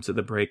everyone, welcome to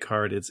the break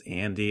card. It's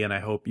Andy, and I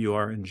hope you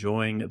are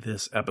enjoying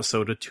this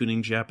episode of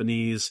Tuning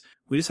Japanese.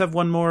 We just have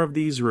one more of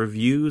these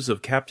reviews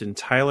of Captain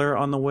Tyler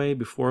on the way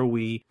before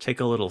we take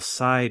a little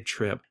side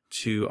trip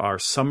to our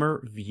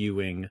summer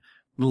viewing.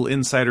 Little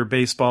insider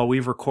baseball,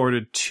 we've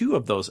recorded 2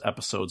 of those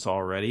episodes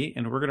already,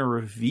 and we're going to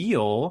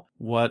reveal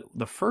what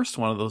the first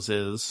one of those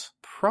is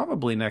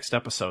probably next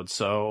episode,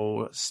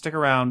 so stick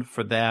around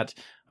for that.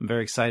 I'm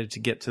very excited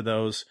to get to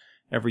those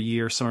every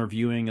year. Summer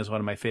viewing is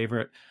one of my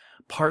favorite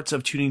parts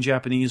of Tuning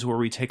Japanese, where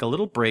we take a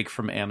little break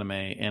from anime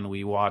and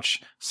we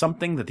watch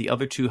something that the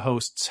other 2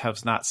 hosts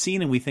have not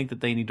seen and we think that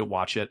they need to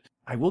watch it.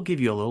 I will give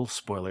you a little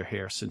spoiler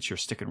here since you're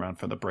sticking around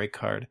for the break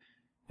card.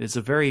 It's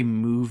a very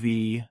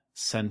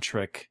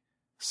movie-centric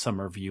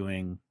summer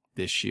viewing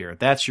this year.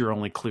 That's your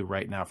only clue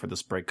right now for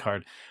this break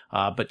card.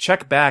 But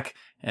check back,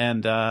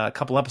 and a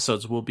couple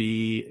episodes we'll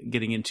be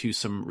getting into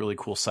some really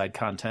cool side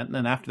content. And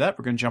then after that,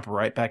 we're going to jump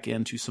right back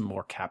into some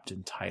more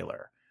Captain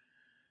Tyler.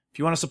 If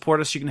you want to support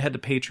us, you can head to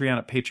Patreon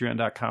at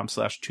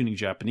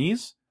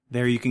patreon.com/tuningjapanese.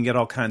 There you can get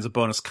all kinds of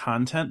bonus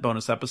content,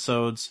 bonus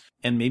episodes,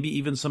 and maybe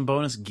even some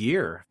bonus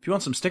gear. If you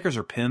want some stickers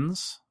or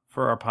pins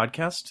for our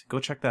podcast, go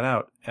check that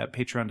out at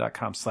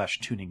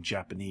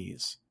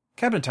patreon.com/tuningjapanese.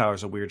 Captain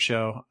Tyler's a weird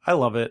show. I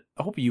love it.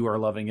 I hope you are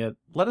loving it.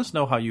 Let us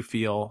know how you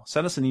feel.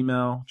 Send us an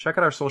email. Check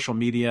out our social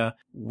media.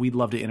 We'd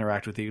love to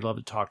interact with you. We'd love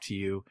to talk to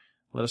you.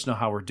 Let us know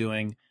how we're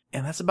doing.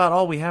 And that's about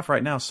all we have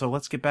right now, so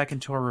let's get back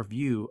into our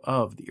review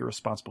of The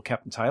Irresponsible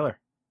Captain Tyler.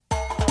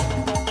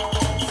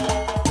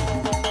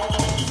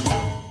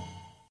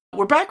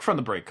 We're back from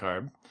the break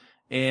card,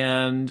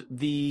 and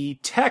the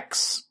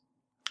text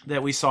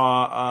that we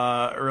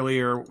saw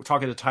earlier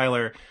talking to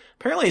Tyler,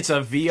 apparently it's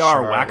a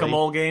VR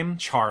whack-a-mole game.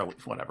 Charlie,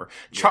 whatever.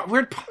 Charlie's not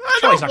going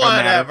to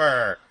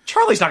matter.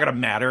 Charlie's not going to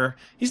matter.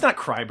 He's not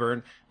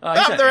Cryburn.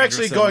 They're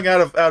actually going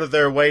out of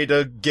their way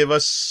to give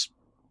us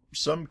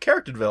some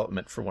character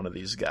development for one of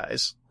these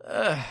guys.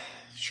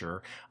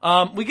 Sure.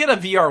 We get a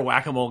VR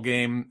whack-a-mole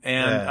game,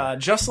 and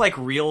just like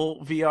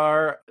real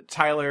VR,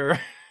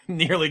 Tyler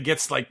nearly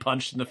gets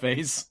punched in the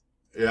face.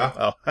 Yeah.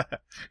 Oh.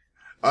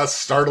 A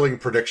startling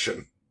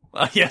prediction.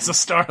 Yes, a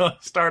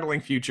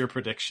startling future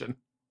prediction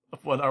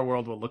of what our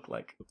world will look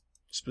like.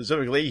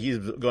 Specifically, he's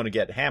going to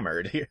get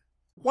hammered here.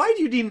 Why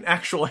do you need an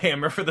actual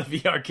hammer for the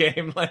VR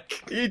game?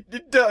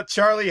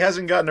 Charlie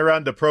hasn't gotten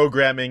around to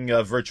programming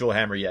a virtual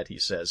hammer yet, he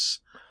says.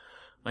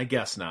 I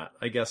guess not.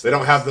 I guess they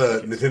don't have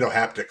the Nintendo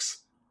haptics.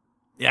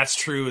 Yeah, that's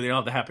true. They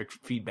don't have the haptic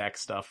feedback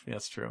stuff. Yeah,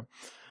 that's true.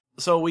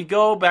 So we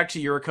go back to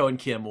Yuriko and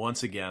Kim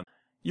once again.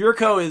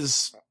 Yuriko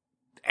is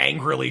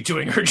angrily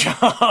doing her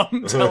job,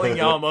 telling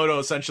Yamamoto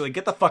essentially,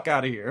 get the fuck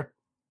out of here.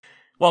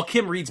 While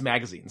Kim reads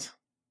magazines.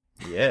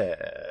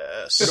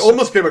 Yes. It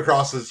almost came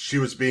across as she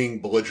was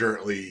being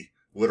belligerently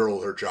literal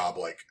with her job.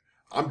 Like,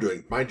 I'm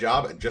doing my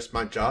job and just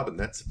my job, and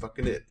that's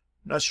fucking it.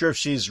 Not sure if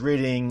she's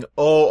reading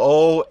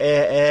O,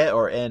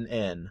 or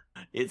N.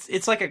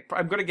 It's like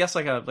I'm gonna guess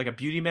like a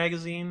beauty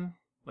magazine,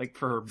 like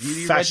for her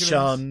beauty fashion.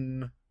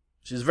 regimens.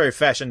 She's a very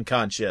fashion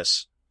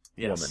conscious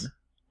woman.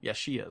 Yes,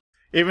 she is.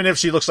 Even if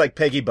she looks like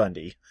Peggy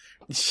Bundy.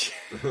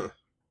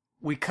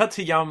 We cut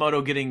to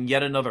Yamamoto getting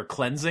yet another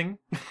cleansing.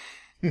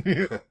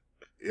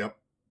 Yep.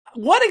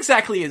 What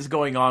exactly is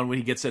going on when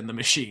he gets in the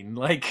machine?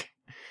 Like,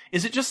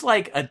 is it just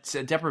like a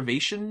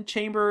deprivation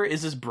chamber?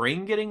 Is his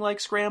brain getting like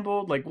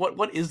scrambled? Like,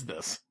 what is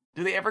this?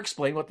 Do they ever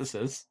explain what this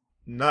is?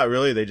 Not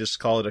really. They just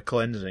call it a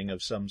cleansing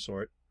of some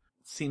sort.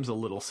 Seems a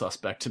little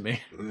suspect to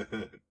me.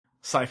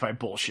 Sci-fi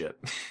bullshit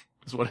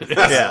is what it is.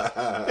 Yeah.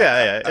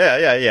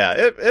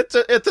 It's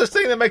a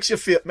thing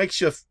that makes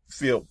you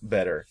feel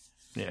better.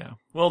 Yeah.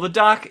 Well, the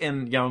Doc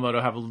and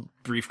Yamamoto have a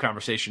brief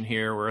conversation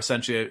here where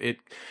essentially it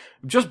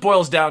just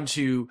boils down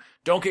to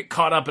don't get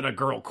caught up in a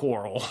girl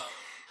quarrel.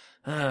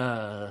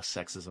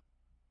 Sexism.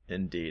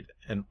 Indeed.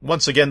 And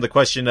once again, the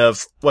question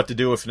of what to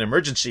do if an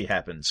emergency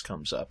happens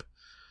comes up.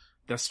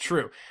 That's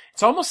true.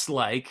 It's almost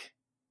like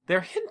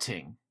they're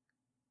hinting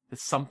that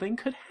something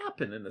could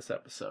happen in this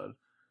episode.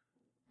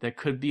 There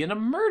could be an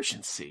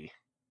emergency.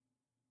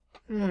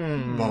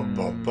 Bum,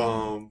 bum,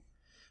 bum.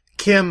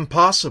 Kim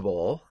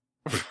possible.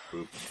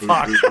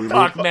 Fuck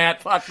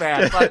Matt,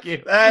 fuck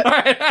you.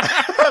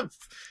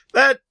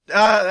 That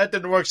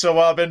didn't work so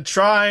well. I've been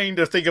trying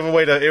to think of a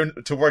way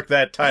to work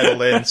that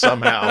title in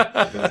somehow.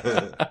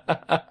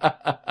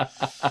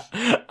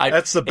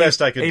 That's the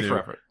best I can do.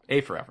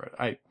 A for effort.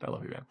 I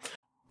love you, man.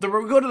 We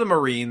go to the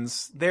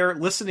Marines. They're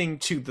listening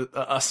to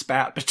a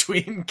spat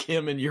between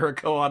Kim and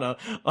Yuriko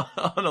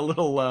on a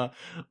little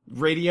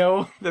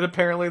radio that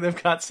apparently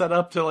they've got set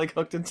up to like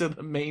hooked into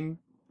the main.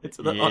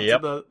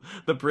 Onto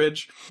the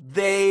bridge.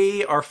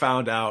 They are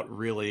found out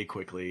really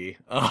quickly.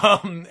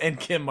 And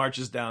Kim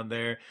marches down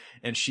there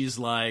and she's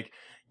like,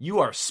 you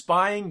are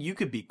spying. You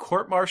could be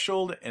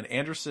court-martialed. And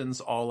Anderson's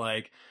all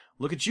like,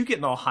 look at you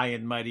getting all high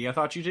and mighty. I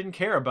thought you didn't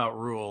care about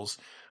rules.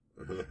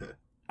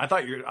 I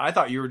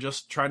thought you were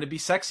just trying to be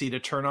sexy to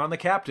turn on the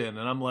captain.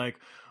 And I'm like,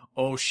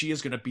 oh, she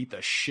is going to beat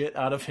the shit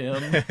out of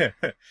him.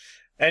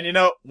 And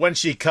when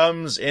she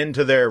comes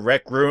into their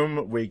rec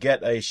room, we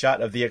get a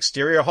shot of the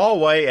exterior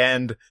hallway,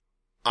 and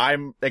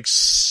I'm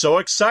so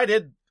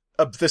excited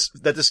that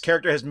this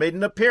character has made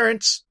an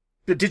appearance.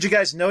 Did you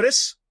guys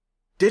notice?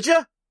 Did you?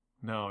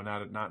 No,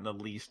 not in the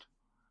least.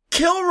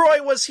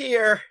 Kilroy was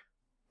here!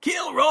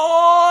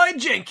 Kilroy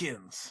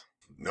Jenkins!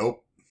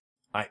 Nope.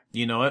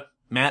 You know what,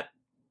 Matt?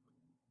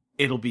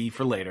 It'll be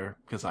for later,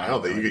 because I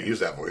don't think you can use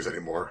that voice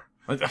anymore.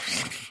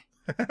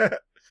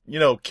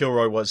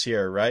 Kilroy was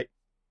here, right?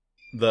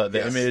 The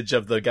Yes. image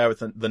of the guy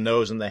with the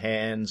nose and the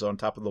hands on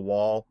top of the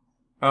wall.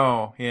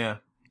 Oh, yeah.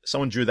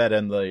 Someone drew that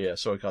in the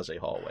Soikaze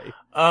hallway.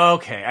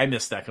 Okay, I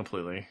missed that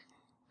completely.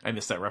 I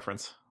missed that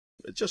reference.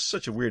 It's just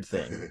such a weird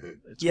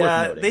thing. It's Yeah,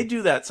 worth noting. they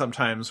do that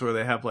sometimes where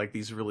they have like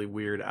these really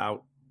weird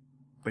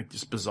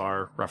just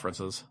bizarre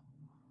references.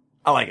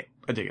 I like it.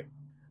 I dig it.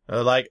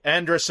 Like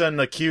Anderson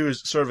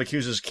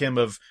accuses Kim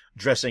of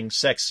dressing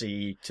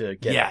sexy to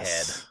get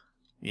ahead.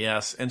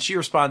 Yes, and she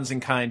responds in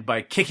kind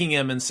by kicking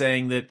him and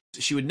saying that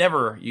she would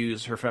never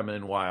use her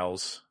feminine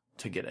wiles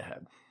to get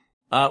ahead.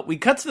 We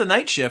cut to the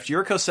night shift.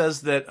 Yuriko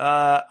says that,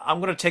 I'm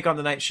going to take on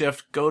the night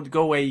shift. Go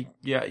away,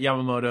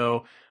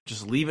 Yamamoto.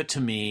 Just leave it to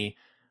me.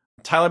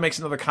 Tyler makes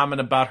another comment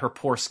about her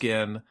poor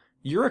skin.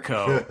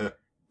 Yuriko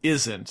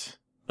isn't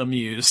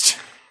amused.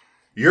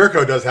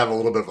 Yuriko does have a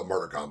little bit of a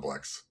murder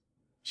complex.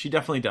 She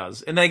definitely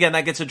does. And then again,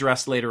 that gets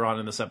addressed later on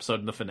in this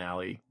episode in the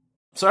finale.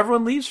 So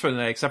everyone leaves for the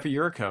night except for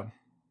Yuriko.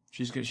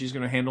 She's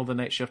going to handle the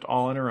night shift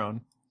all on her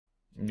own.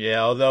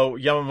 Yeah, although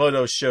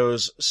Yamamoto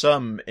shows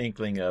some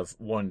inkling of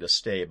wanting to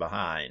stay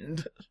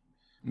behind.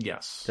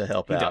 Yes. To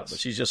help out. Does. But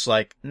she's just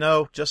like,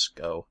 no, just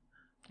go.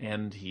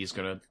 And he's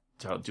going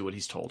to do what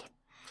he's told.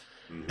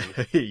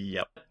 Mm-hmm.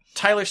 Yep.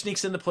 Tyler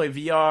sneaks in to play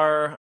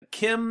VR.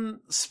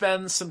 Kim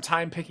spends some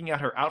time picking out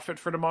her outfit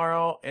for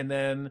tomorrow. And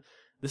then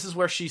this is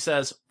where she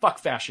says, fuck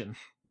fashion.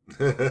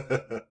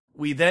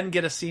 We then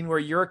get a scene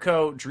where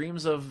Yuriko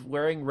dreams of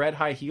wearing red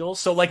high heels.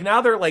 So like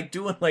now they're like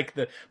doing like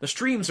the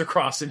streams are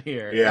crossing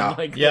here. Yeah. And,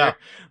 like, Yeah.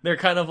 They're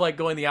kind of like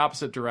going the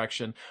opposite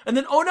direction. And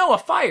then, oh no, a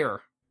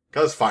fire.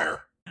 'Cause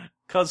fire.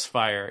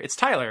 It's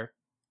Tyler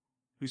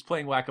who's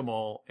playing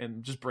whack-a-mole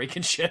and just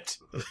breaking shit.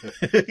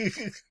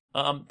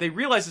 They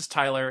realize it's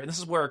Tyler, and this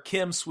is where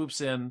Kim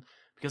swoops in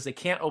because they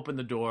can't open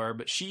the door,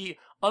 but she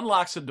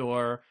unlocks the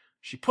door,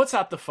 she puts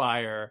out the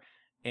fire,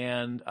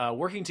 and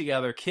working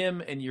together, Kim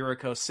and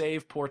Yuriko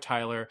save poor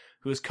Tyler,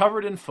 who is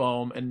covered in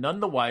foam and none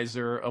the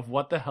wiser of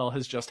what the hell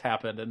has just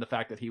happened and the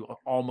fact that he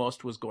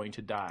almost was going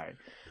to die.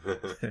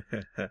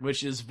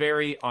 Which is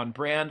very on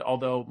brand,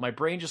 although my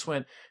brain just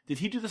went, did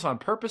he do this on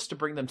purpose to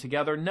bring them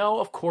together?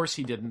 No, of course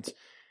he didn't.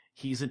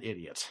 he's an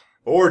idiot.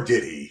 Or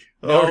did he?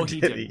 No,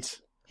 he didn't.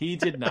 He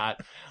did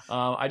not.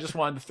 I just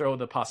wanted to throw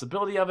the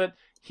possibility of it.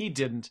 He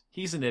didn't.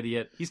 He's an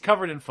idiot. He's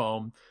covered in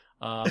foam.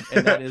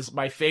 And that is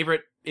my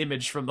favorite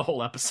image from the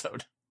whole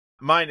episode.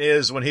 Mine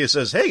is when he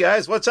says, "Hey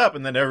guys, what's up?"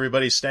 And then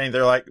everybody's standing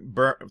there like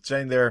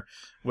standing there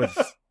with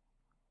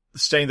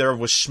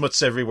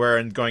schmutz everywhere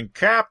and going,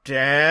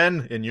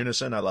 "Captain," in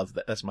unison. I love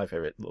that. That's my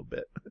favorite little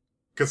bit.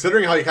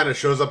 Considering how he kind of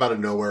shows up out of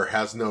nowhere,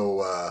 has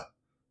no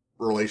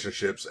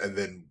relationships, and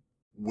then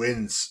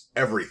wins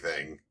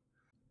everything,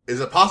 is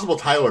it possible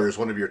Tyler is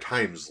one of your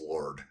Times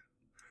Lord?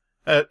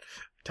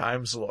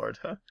 Times Lord,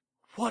 huh?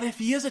 What if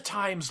he is a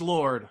Times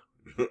Lord?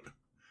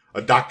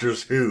 A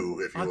Doctor's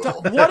Who, if you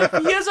will. What if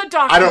he is a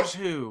Doctor's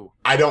Who?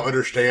 I don't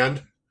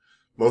understand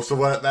most of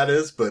what that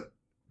is, but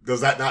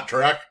does that not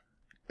track?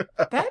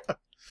 That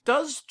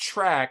does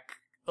track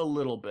a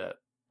little bit.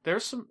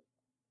 There's an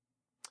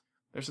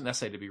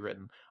essay to be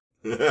written.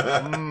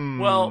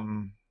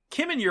 Well,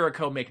 Kim and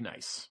Yuriko make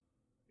nice.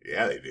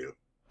 Yeah, they do.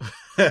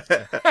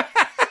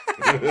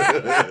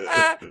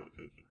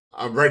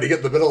 I'm ready to get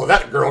in the middle of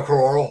that girl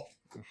quarrel.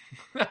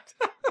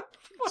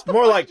 It's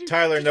more like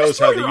Tyler knows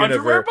how the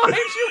underwear universe. Behind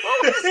you?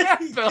 What was that,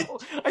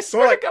 Bill? I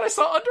swear to God, I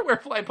saw underwear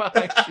fly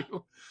behind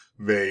you.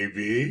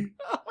 Maybe.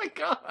 Oh my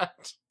God.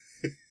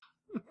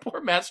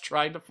 Poor Matt's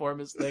trying to form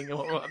his thing.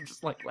 I'm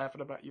just like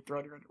laughing about you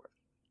throwing your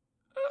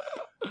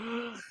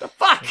underwear. The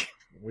fuck?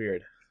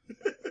 Weird.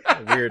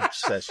 A weird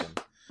session.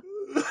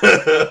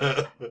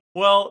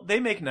 Well, they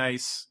make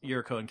nice,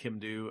 Yuriko and Kim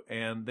do,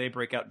 and they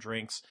break out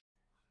drinks.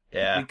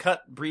 Yeah. We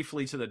cut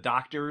briefly to the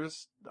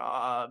doctor's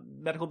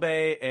medical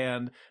bay,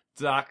 and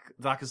Doc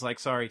is like,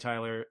 "Sorry,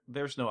 Tyler,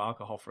 there's no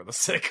alcohol for the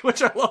sick,"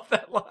 which I love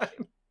that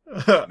line.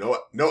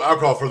 No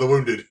alcohol for the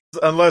wounded.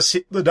 Unless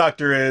the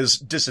doctor is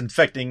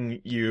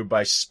disinfecting you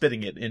by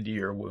spitting it into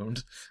your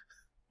wound.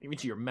 Even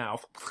to your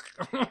mouth.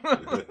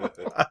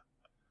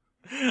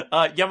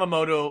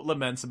 Yamamoto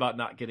laments about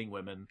not getting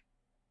women.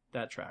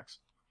 That tracks.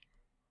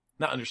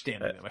 Not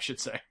understanding them, I should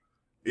say.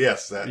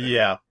 Yes.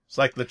 Yeah. It's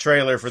like the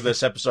trailer for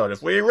this episode.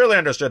 If we really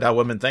understood how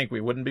women think,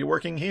 we wouldn't be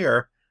working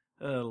here.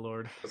 Oh,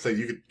 Lord. So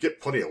you could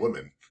get plenty of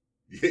women.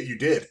 Yeah, you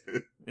did.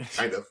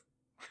 Kind of.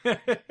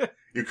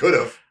 You could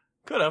have.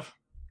 Could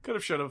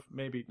have, should have,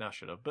 maybe not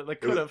should have, but like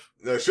could have.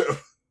 No, should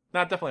have.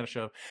 Not definitely not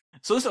should have.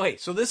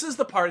 So this is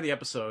the part of the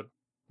episode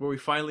where we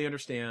finally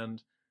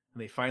understand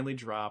and they finally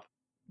drop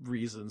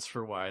reasons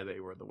for why they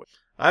were the way.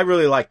 I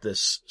really like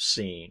this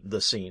scene,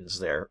 the scenes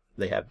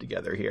they have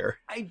together here.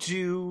 I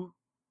do.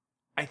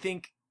 I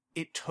think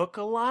it took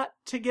a lot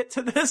to get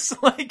to this,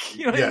 like,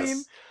 you know what I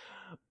mean?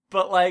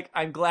 But like,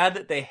 I'm glad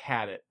that they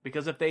had it,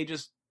 because if they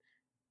just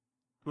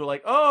were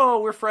like, "Oh,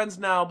 we're friends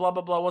now, blah,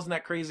 blah, blah, wasn't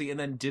that crazy?" and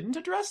then didn't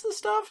address the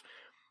stuff,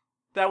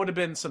 that would have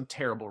been some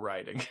terrible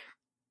writing.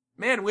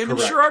 Man, women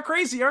Correct. sure are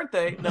crazy, aren't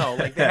they? No,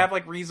 like, they have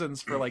like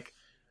reasons for like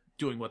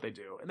doing what they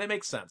do, and they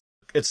make sense.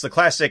 It's the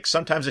classic,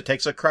 sometimes it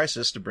takes a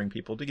crisis to bring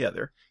people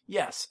together.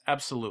 Yes,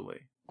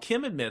 absolutely.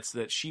 Kim admits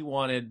that she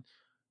wanted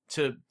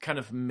to kind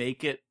of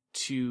make it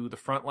to the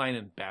front line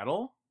in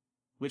battle,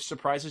 which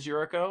surprises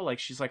Yuriko. Like,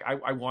 she's like,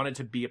 I wanted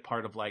to be a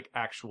part of like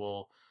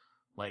actual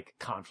like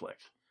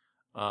conflict.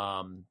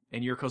 And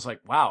Yuriko's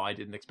like, "Wow, I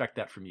didn't expect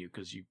that from you,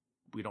 because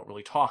we don't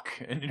really talk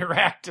and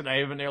interact, and I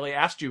haven't really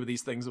asked you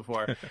these things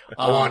before."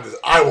 I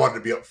wanted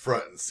to be up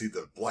front and see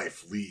the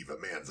life leave a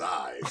man's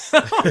eyes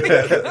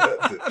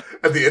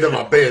at the end of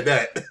my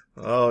bayonet.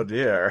 Oh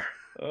dear.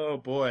 Oh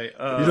boy.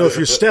 if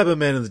you stab a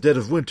man in the dead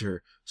of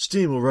winter,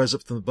 steam will rise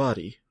up from the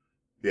body.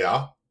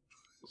 Yeah.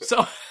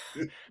 So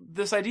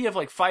this idea of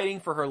like fighting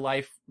for her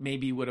life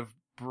maybe would have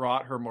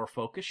brought her more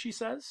focus, she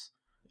says.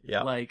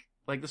 Yeah. Like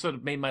this would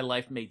have made my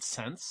life made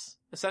sense,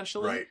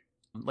 essentially. Right.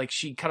 Like,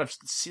 she kind of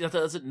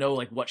doesn't know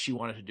like what she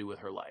wanted to do with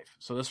her life.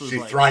 So this was She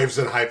like, thrives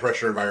in high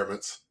pressure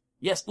environments.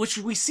 yes, which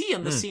we see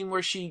in the scene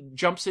where she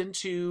jumps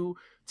into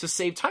to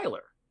save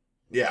Tyler.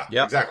 Yeah,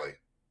 Yep. exactly.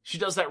 She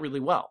does that really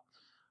well.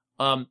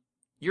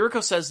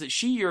 Yuriko says that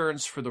she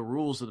yearns for the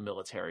rules of the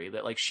military,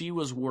 that like she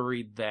was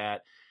worried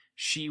that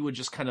she would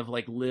just kind of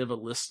like live a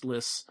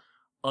listless,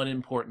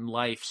 unimportant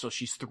life. So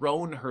she's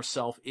thrown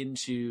herself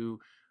into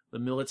the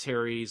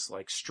military's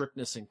like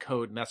strictness and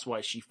code, and that's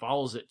why she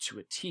follows it to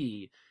a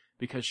T,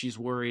 because she's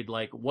worried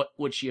like what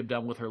would she have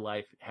done with her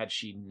life had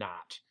she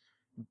not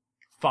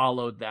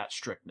followed that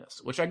strictness,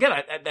 which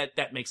again,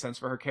 that makes sense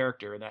for her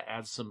character, and that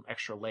adds some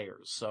extra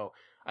layers. So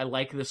I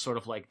like this sort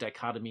of like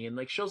dichotomy, and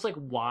like shows like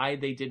why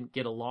they didn't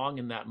get along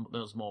in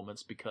those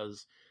moments,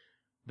 because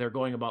they're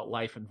going about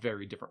life in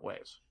very different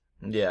ways.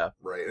 Yeah.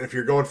 Right. And if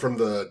you're going from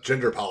the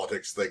gender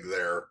politics thing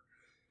there,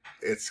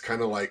 it's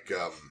kind of like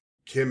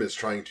Kim is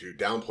trying to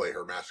downplay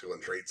her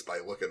masculine traits by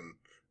looking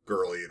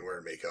girly and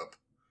wearing makeup.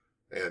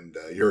 And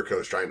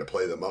Yuriko's trying to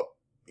play them up,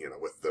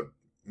 with the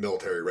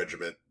military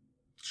regiment,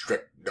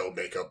 strict, no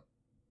makeup,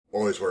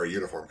 always wear a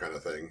uniform kind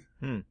of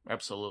thing.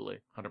 Absolutely.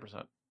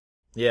 100%.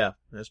 Yeah.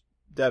 There's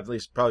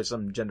definitely probably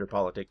some gender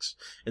politics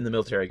in the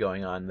military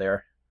going on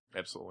there.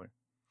 Absolutely.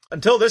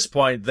 Until this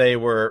point, they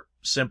were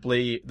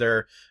simply,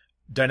 their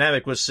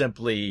dynamic was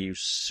simply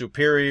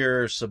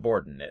superior,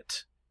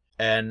 subordinate.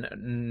 And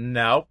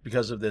now,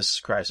 because of this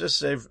crisis,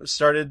 they've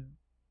started,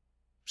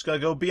 it's going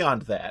to go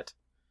beyond that.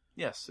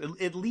 Yes,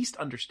 at least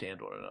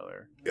understand one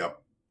another.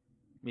 Yep.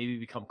 Maybe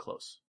become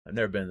close. I've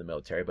never been in the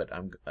military, but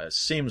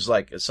seems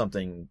like it's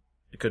something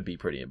that could be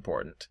pretty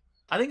important.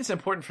 I think it's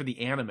important for the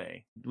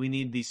anime. We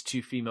need these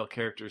two female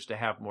characters to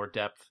have more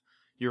depth.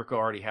 Yuriko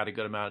already had a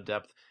good amount of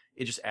depth.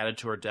 It just added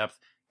to her depth.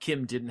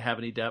 Kim didn't have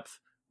any depth.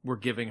 We're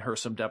giving her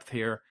some depth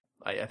here.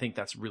 I think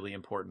that's really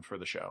important for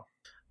the show.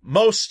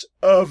 Most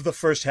of the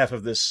first half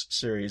of this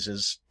series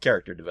is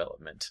character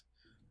development.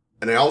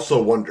 And I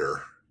also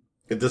wonder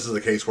if this is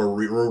a case where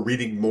we're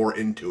reading more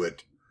into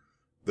it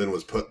than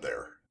was put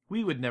there.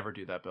 We would never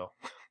do that, Bill.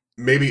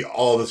 Maybe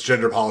all this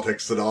gender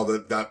politics and all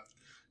that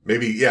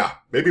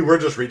maybe we're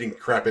just reading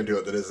crap into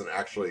it that isn't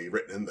actually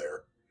written in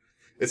there.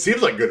 It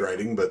seems like good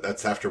writing, but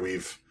that's after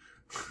we've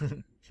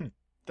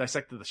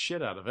dissected the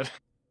shit out of it.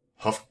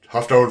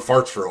 Huffed our own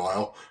farts for a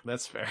while.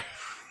 That's fair.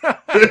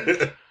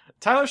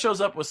 Tyler shows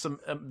up with some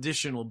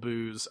additional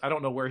booze. I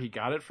don't know where he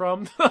got it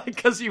from,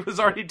 because he was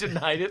already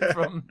denied it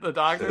from the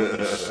doctor.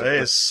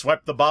 They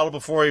swept the bottle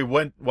before he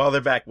went while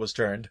their back was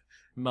turned.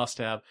 Must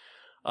have.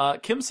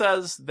 Kim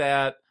says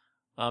that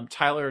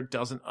Tyler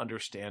doesn't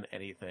understand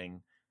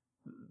anything.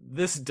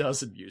 This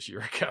does amuse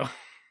Yuriko,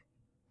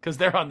 because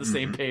they're on the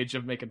same page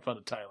of making fun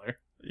of Tyler.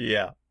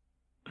 Yeah.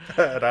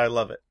 And I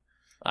love it.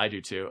 I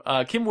do too.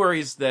 Kim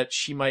worries that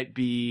she might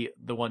be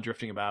the one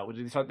drifting about.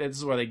 This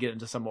is where they get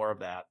into some more of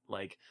that.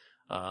 Like,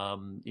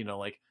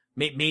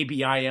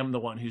 maybe I am the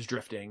one who's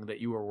drifting that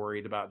you were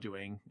worried about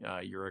doing,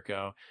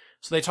 Yuriko.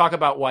 So they talk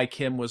about why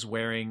Kim was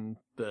wearing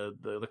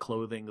the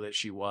clothing that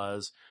she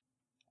was.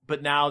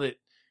 But now that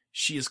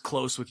she is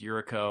close with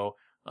Yuriko,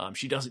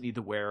 she doesn't need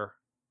to wear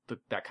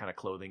that kind of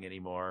clothing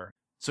anymore.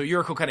 So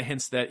Yuriko kind of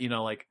hints that,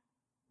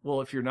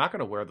 well, if you're not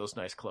going to wear those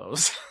nice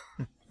clothes,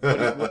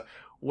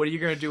 what are you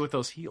going to do with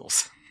those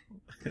heels?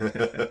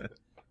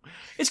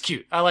 It's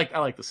cute. I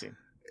like the scene.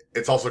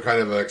 It's also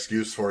kind of an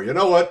excuse for, you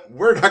know what?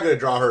 We're not going to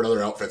draw her in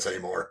other outfits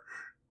anymore.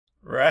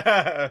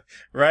 Right.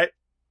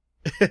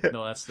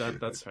 No, that's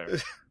fair.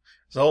 There's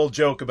a whole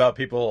joke about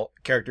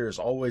characters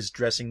always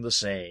dressing the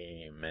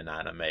same in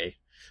anime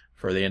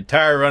for the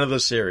entire run of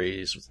the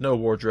series with no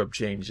wardrobe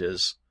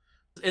changes.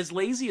 As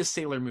lazy as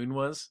Sailor Moon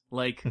was,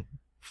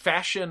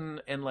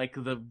 fashion and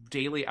the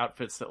daily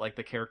outfits that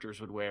the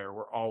characters would wear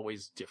were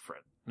always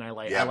different. And I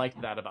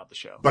like that about the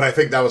show. But I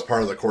think that was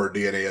part of the core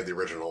DNA of the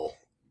original.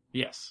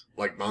 Yes.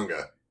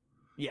 Manga.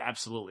 Yeah,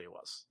 absolutely it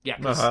was. Yeah,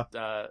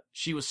 because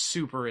she was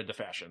super into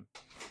fashion.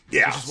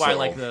 Yeah. Which is why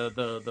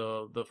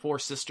the four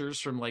sisters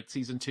from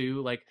season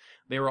 2,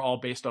 they were all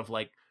based off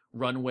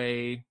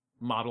runway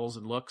models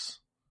and looks.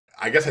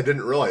 I guess I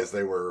didn't realize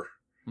they were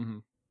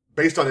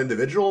based on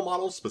individual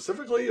models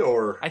specifically,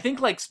 or I think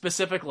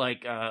specific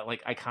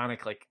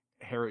iconic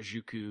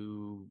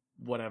Harajuku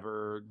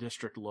whatever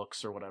district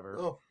looks or whatever.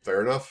 Oh,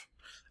 fair enough.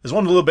 There's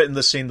one little bit in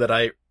this scene that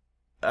I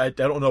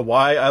don't know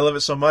why I love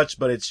it so much,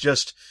 but it's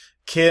just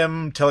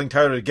Kim telling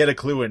Tyler to get a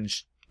clue and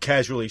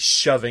casually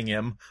shoving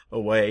him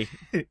away.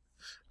 He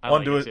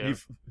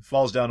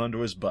falls down onto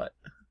his butt.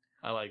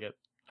 I like it.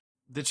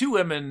 The two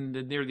women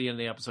near the end of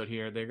the episode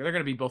here, they're going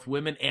to be both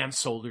women and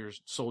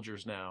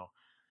soldiers now.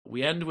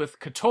 We end with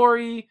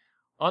Katori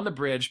on the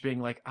bridge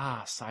being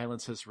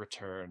silence has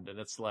returned. And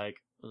it's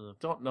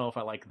don't know if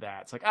I like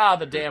that. It's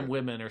the damn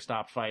women are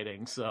stopped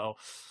fighting. So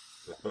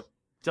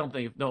don't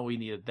think we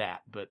needed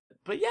that. But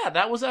yeah,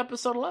 that was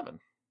episode 11.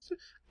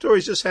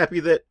 Tori's just happy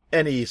that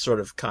any sort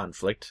of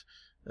conflict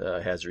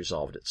has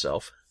resolved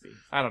itself.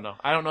 I don't know.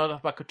 I don't know enough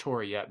about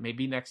Katori yet.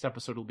 Maybe next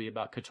episode will be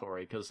about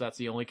Katori, because that's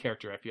the only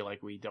character I feel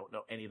like we don't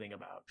know anything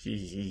about.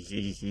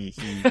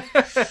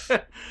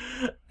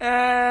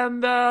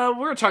 And we're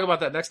going to talk about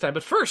that next time.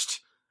 But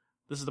first,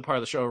 this is the part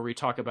of the show where we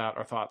talk about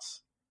our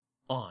thoughts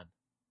on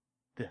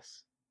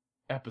this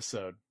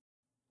episode.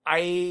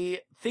 I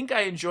think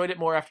I enjoyed it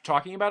more after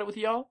talking about it with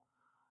y'all,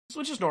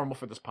 which is normal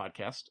for this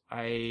podcast.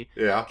 I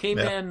came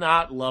in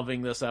not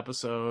loving this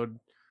episode,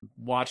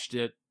 watched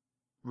it,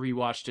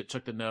 rewatched it,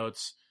 took the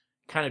notes,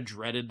 kind of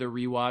dreaded the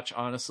rewatch,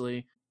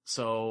 honestly.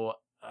 So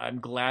I'm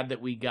glad that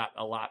we got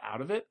a lot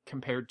out of it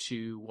compared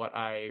to what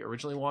I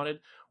originally wanted.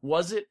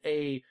 Was it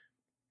a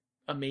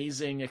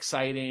amazing,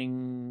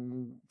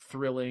 exciting,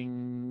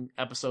 thrilling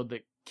episode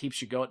that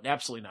keeps you going?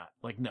 Absolutely not.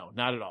 No,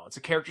 not at all. It's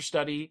a character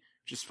study,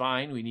 which is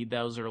fine. We need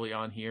those early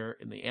on here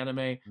in the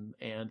anime.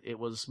 And it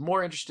was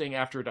more interesting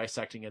after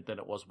dissecting it than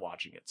it was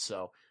watching it.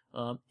 So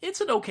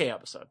it's an okay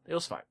episode. It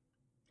was fine.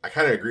 I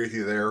kind of agree with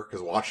you there,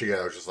 because watching it,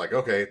 I was just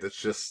okay, that's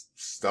just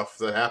stuff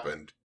that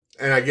happened.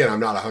 And again, I'm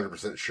not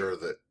 100% sure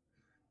that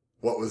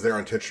what was there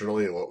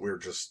intentionally and what we were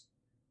just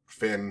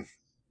fan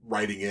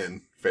jamming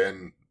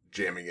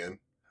in.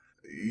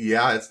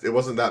 Yeah, it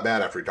wasn't that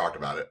bad after we talked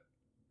about it.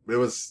 It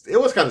was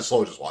kind of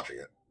slow just watching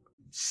it.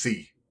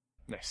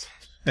 Nice.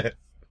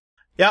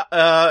 Yeah,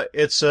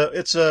 it's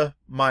a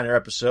minor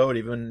episode,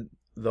 even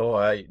though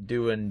I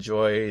do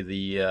enjoy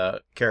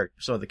the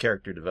some of the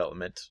character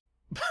development.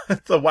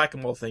 The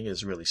whack-a-mole thing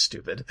is really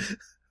stupid.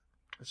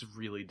 It's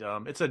really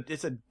dumb. It's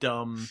a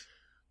dumb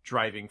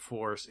driving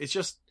force. It's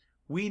just,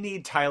 we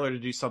need Tyler to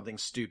do something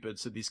stupid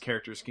so these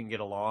characters can get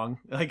along.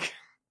 Like,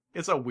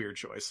 it's a weird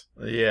choice.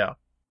 Yeah.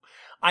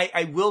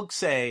 I will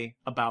say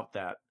about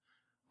that,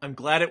 I'm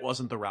glad it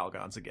wasn't the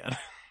Ralgons again.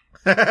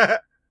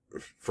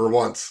 For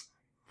once.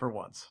 For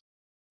once.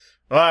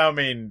 Well, I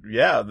mean,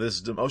 yeah, this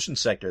is the demotion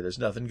sector. There's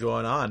nothing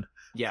going on.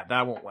 Yeah,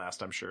 that won't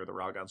last, I'm sure. The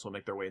Ralgons will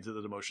make their way into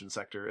the demotion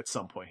sector at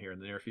some point here in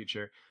the near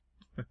future.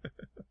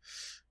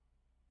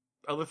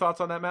 Other thoughts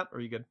on that, Matt? Or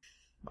are you good?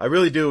 I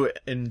really do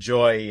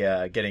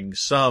enjoy getting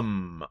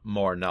some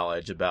more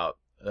knowledge about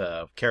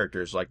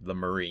characters like the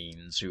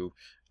Marines, who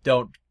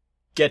don't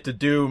get to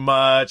do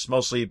much,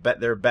 mostly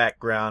their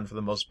background for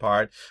the most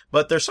part.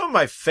 But they're some of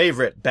my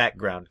favorite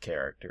background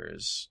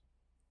characters.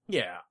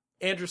 Yeah,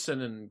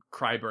 Anderson and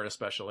Cryburn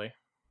especially.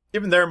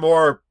 Even they're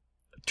more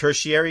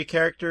tertiary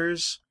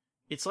characters.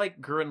 It's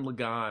like Gurren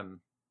Lagann,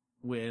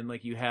 when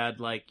you had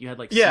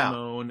Yeah.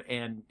 Simone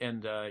and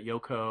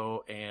Yoko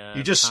and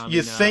You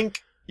Tamina.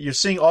 think you're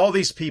seeing all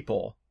these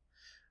people,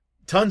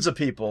 tons of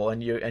people,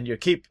 and you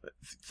keep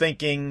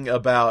thinking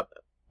about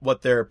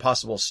what their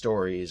possible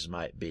stories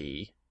might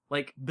be.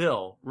 Like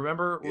Bill,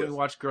 remember when Yes. we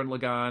watched Gurren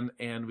Lagann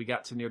and we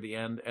got to near the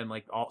end and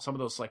some of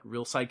those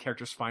real side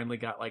characters finally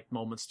got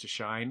moments to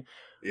shine.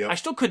 Yep. I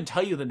still couldn't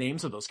tell you the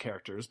names of those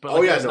characters, but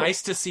Oh, yeah, it was no.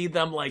 nice to see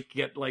them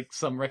get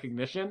some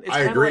recognition. It's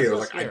I kinda agree. like I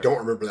was Bill I Scare. don't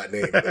remember that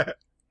name. But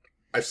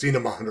I've seen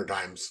him 100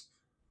 times.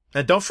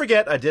 And don't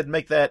forget, I did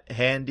make that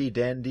handy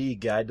dandy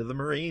guide to the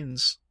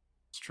Marines.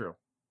 It's true,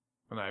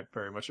 and I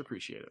very much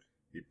appreciate it.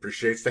 He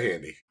appreciates the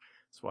handy.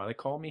 That's why they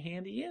call me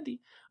Handy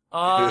Andy.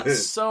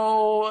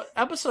 So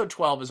episode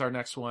 12 is our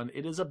next one.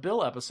 It is a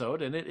Bill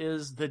episode, and it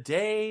is the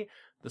day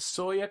the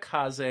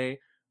Soyokaze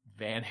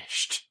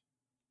vanished.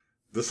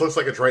 This looks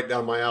like it's right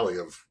down my alley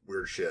of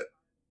weird shit.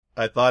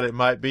 I thought it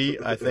might be.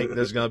 I think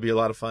there's going to be a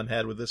lot of fun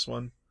had with this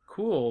one.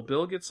 Cool.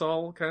 Bill gets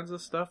all kinds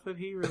of stuff that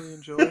he really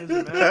enjoys,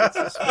 and Matt gets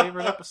his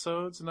favorite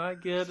episodes, and I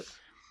get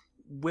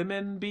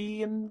women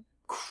being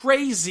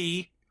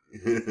crazy.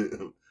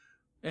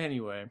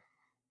 Anyway.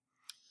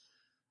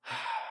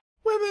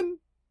 Women.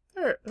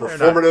 They're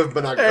Performative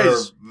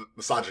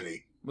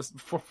misogyny.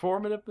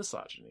 Performative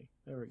misogyny.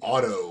 There we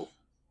go.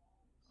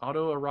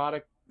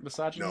 Autoerotic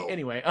misogyny? No.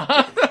 Anyway.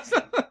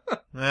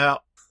 Yeah.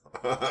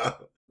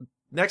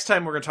 Next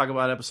time we're going to talk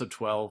about episode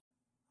 12.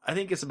 I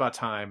think it's about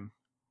time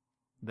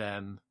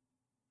then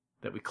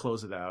that we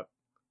close it out.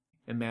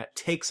 And Matt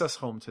takes us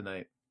home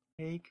tonight.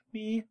 Take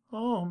me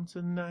home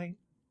tonight.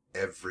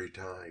 Every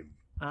time.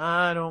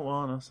 I don't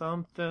want to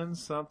something,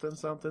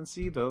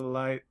 see the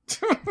light.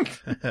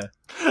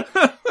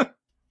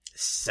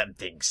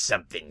 Something,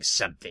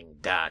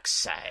 dark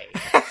side.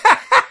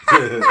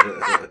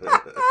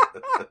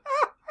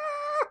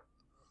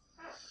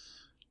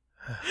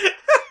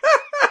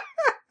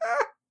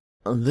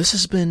 This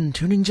has been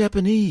Tuning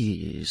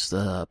Japanese,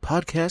 the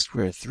podcast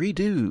where three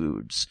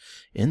dudes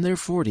in their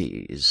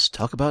 40s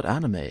talk about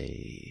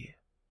anime.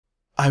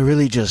 I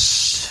really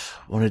just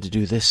wanted to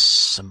do this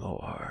some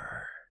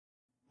more.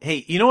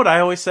 Hey, you know what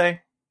I always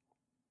say?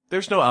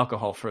 There's no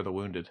alcohol for the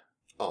wounded.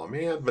 Oh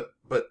man, but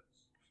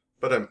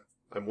I'm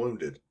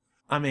wounded.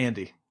 I'm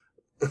Andy.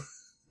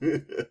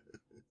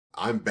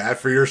 I'm bad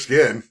for your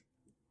skin.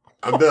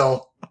 I'm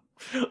Bill.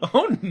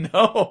 Oh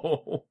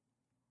no.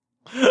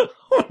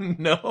 Oh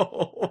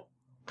no.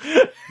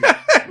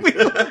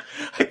 I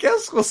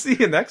guess we'll see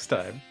you next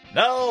time.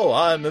 Now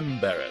I'm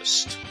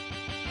embarrassed.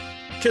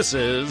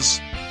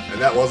 Kisses.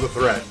 And that was a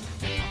threat.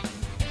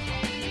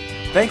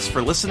 Thanks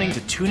for listening to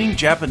Tuning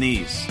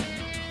Japanese.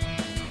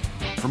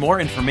 For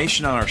more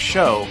information on our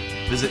show,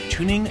 visit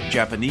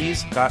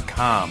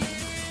tuningjapanese.com,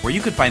 where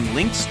you can find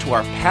links to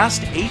our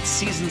past 8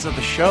 seasons of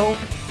the show,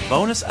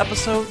 bonus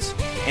episodes,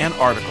 and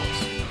articles.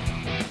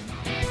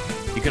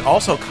 You can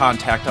also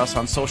contact us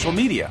on social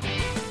media.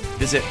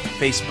 Visit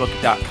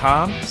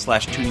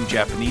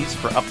facebook.com/tuningjapanese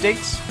for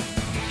updates,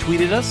 tweet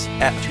at us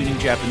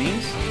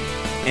 @tuningjapanese,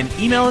 and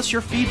email us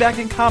your feedback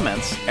and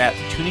comments at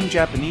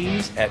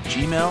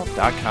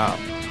tuningjapanese@gmail.com.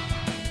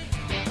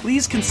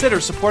 Please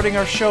consider supporting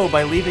our show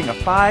by leaving a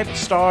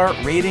 5-star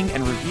rating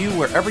and review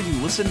wherever you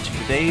listen to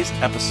today's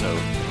episode.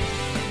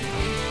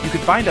 You can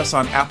find us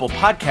on Apple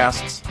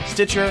Podcasts,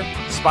 Stitcher,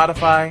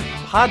 Spotify,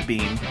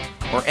 Podbean,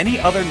 or any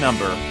other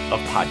number of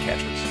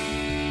podcatchers.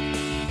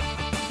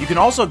 You can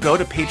also go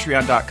to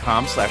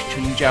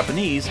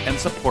patreon.com/tuningjapanese and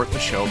support the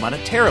show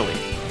monetarily.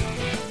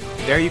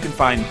 There you can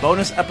find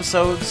bonus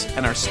episodes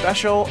and our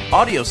special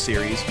audio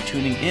series,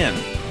 Tuning In,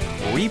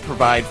 where we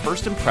provide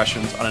first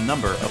impressions on a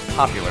number of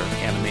popular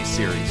anime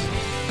series.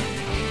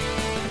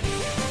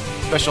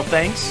 Special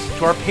thanks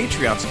to our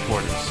Patreon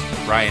supporters,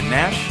 Brian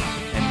Nash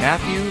and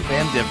Matthew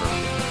Van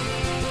Diver.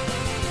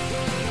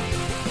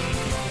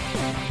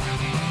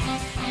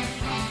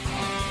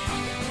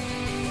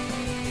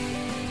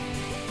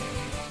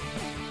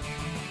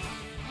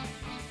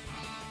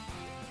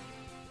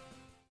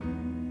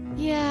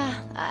 Yeah,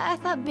 I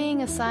thought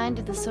being assigned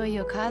to the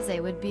Soyokaze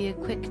would be a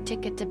quick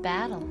ticket to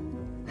battle.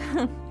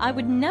 I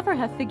would never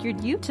have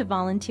figured you to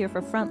volunteer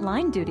for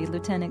frontline duty,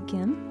 Lieutenant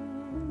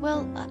Kim.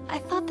 Well, I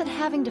thought that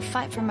having to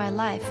fight for my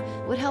life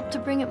would help to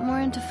bring it more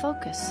into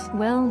focus.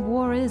 Well,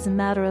 war is a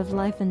matter of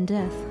life and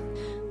death.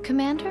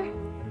 Commander?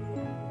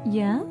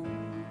 Yeah?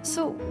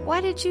 So,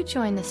 why did you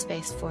join the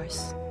Space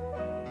Force?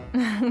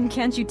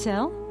 Can't you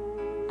tell?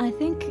 I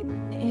think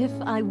if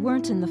I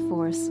weren't in the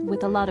Force,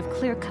 with a lot of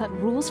clear-cut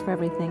rules for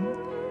everything,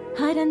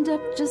 I'd end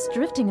up just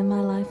drifting in my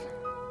life.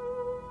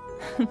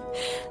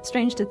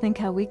 Strange to think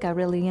how weak I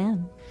really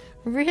am.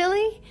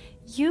 Really?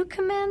 You,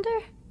 Commander?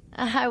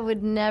 I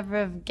would never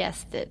have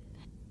guessed it.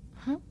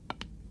 Huh?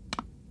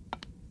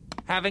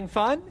 Having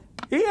fun?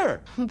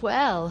 Here!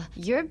 Well,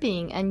 you're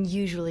being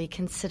unusually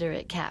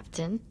considerate,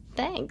 Captain.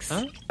 Thanks.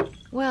 Huh?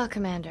 Well,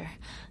 Commander,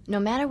 no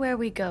matter where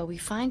we go, we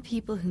find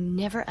people who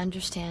never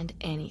understand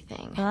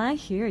anything. I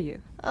hear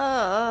you.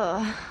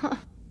 Oh,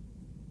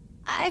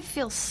 I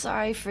feel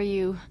sorry for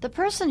you. The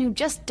person who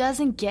just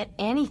doesn't get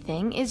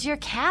anything is your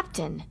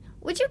captain.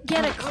 Would you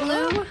get a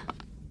clue?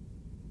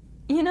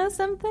 You know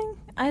something?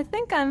 I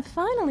think I'm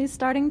finally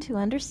starting to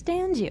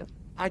understand you.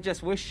 I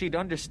just wish she'd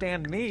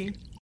understand me.